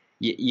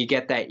 you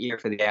get that ear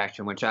for the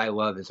action, which I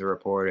love as a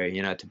reporter,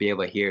 to be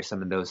able to hear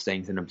some of those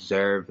things and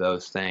observe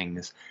those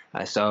things.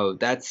 So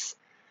that's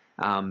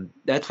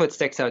what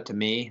sticks out to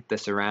me, the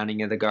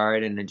surrounding of the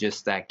Garden and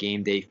just that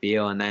game day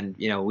feel. And then,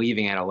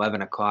 leaving at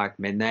 11:00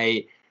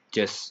 midnight,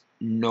 just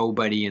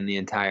nobody in the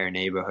entire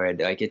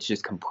neighborhood. Like, it's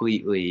just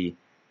completely,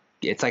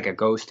 it's like a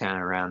ghost town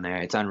around there.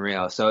 It's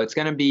unreal. So it's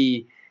going to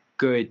be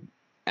good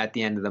at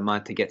the end of the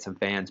month to get some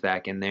fans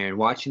back in there. And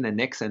watching the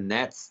Knicks and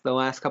Nets the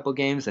last couple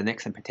games, the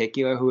Knicks in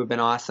particular, who have been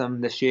awesome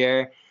this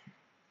year,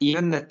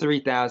 even the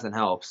 3,000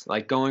 helps.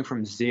 Like going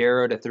from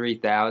 0 to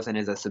 3,000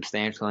 is a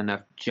substantial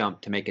enough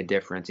jump to make a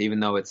difference, even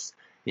though it's,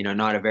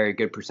 not a very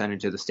good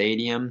percentage of the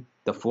stadium.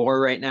 The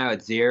floor right now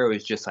at 0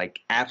 is just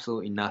like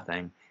absolutely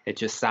nothing. It's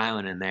just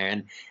silent in there.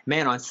 And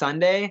man, on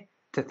Sunday,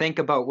 to think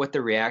about what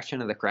the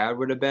reaction of the crowd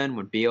would have been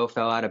when Beal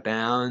fell out of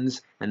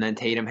bounds and then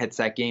Tatum hits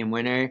that game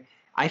winner,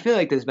 I feel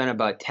like there's been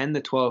about 10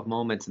 to 12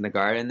 moments in the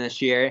Garden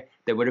this year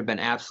that would have been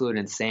absolute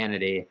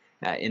insanity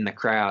in the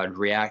crowd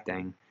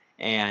reacting.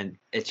 And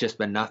it's just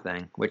been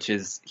nothing, which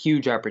is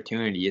huge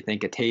opportunity. You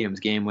think of Tatum's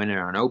game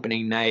winner on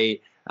opening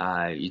night.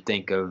 You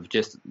think of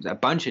just a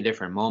bunch of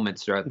different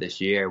moments throughout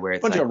this year where it's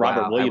a bunch like, of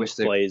Robert wow, Williams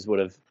plays would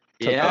have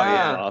took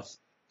off.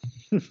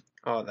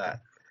 All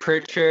that.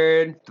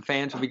 Pritchard, the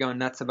fans will be going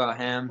nuts about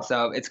him.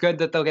 So it's good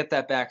that they'll get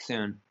that back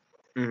soon.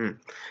 Mm-hmm.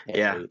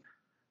 Yeah.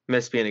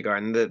 Miss being a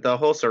Garden. The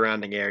whole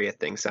surrounding area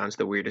thing sounds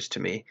the weirdest to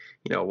me.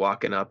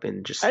 Walking up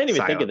and just. I didn't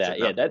even think of that.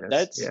 Yeah,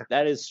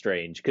 that is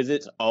strange because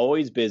it's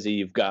always busy.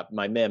 You've got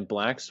my man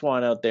Black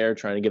Swan out there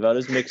trying to give out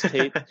his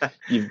mixtape.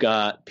 You've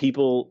got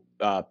people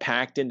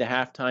packed into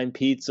halftime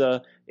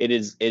pizza. It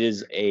is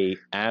a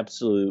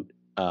absolute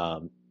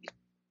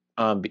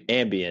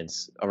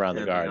ambience around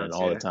the Garden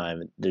all the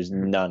time. There's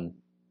none.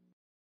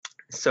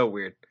 So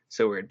weird.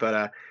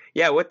 But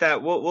with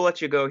that, we'll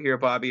let you go here,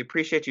 Bobby.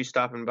 Appreciate you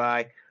stopping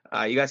by.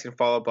 You guys can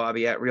follow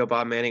Bobby at Real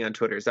Bob Manning on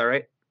Twitter. Is that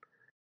right?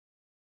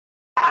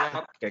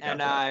 Yep.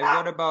 And I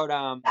wrote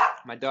about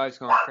my dog's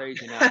going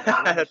crazy now.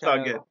 That's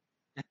all good.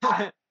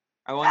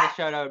 I want to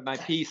shout out my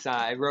piece.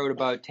 I wrote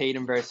about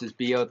Tatum versus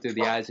Beal through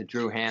the eyes of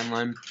Drew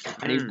Hanlon,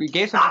 and he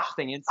gave some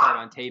interesting insight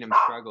on Tatum's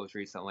struggles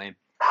recently.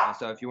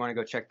 So if you want to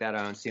go check that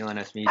out on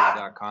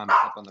clnsmedia.com, it's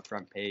up on the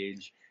front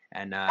page.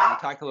 And we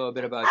talked a little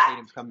bit about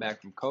Tatum's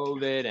comeback from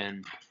COVID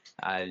and,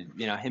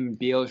 him and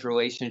Beal's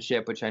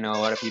relationship, which I know a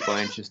lot of people are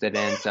interested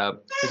in. So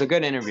it was a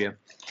good interview.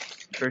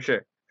 For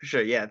sure.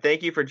 Yeah.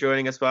 Thank you for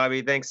joining us,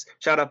 Bobby. Thanks.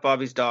 Shout out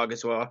Bobby's dog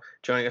as well,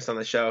 joining us on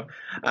the show.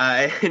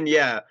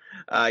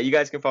 You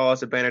guys can follow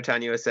us at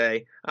Bannertown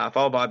USA.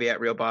 Follow Bobby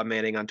at Real Bob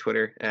Manning on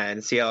Twitter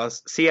and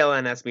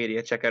CLNS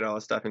Media. Check out all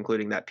the stuff,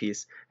 including that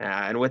piece.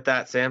 And with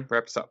that, Sam,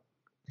 wrap us up.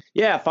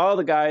 Yeah. Follow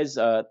the guys.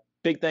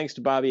 Big thanks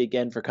to Bobby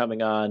again for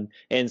coming on,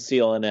 and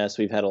CLNS.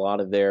 We've had a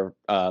lot of their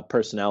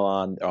personnel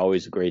on. They're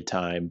always a great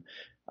time.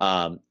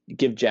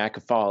 Give Jack a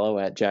follow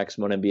at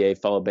JackSimoneNBA.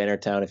 Follow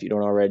Bannertown if you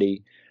don't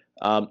already.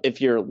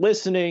 If you're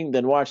listening,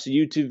 then watch the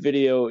YouTube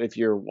video. If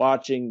you're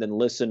watching, then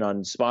listen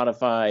on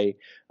Spotify.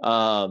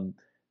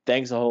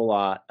 Thanks a whole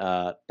lot.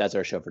 That's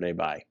our show for today.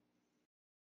 Bye.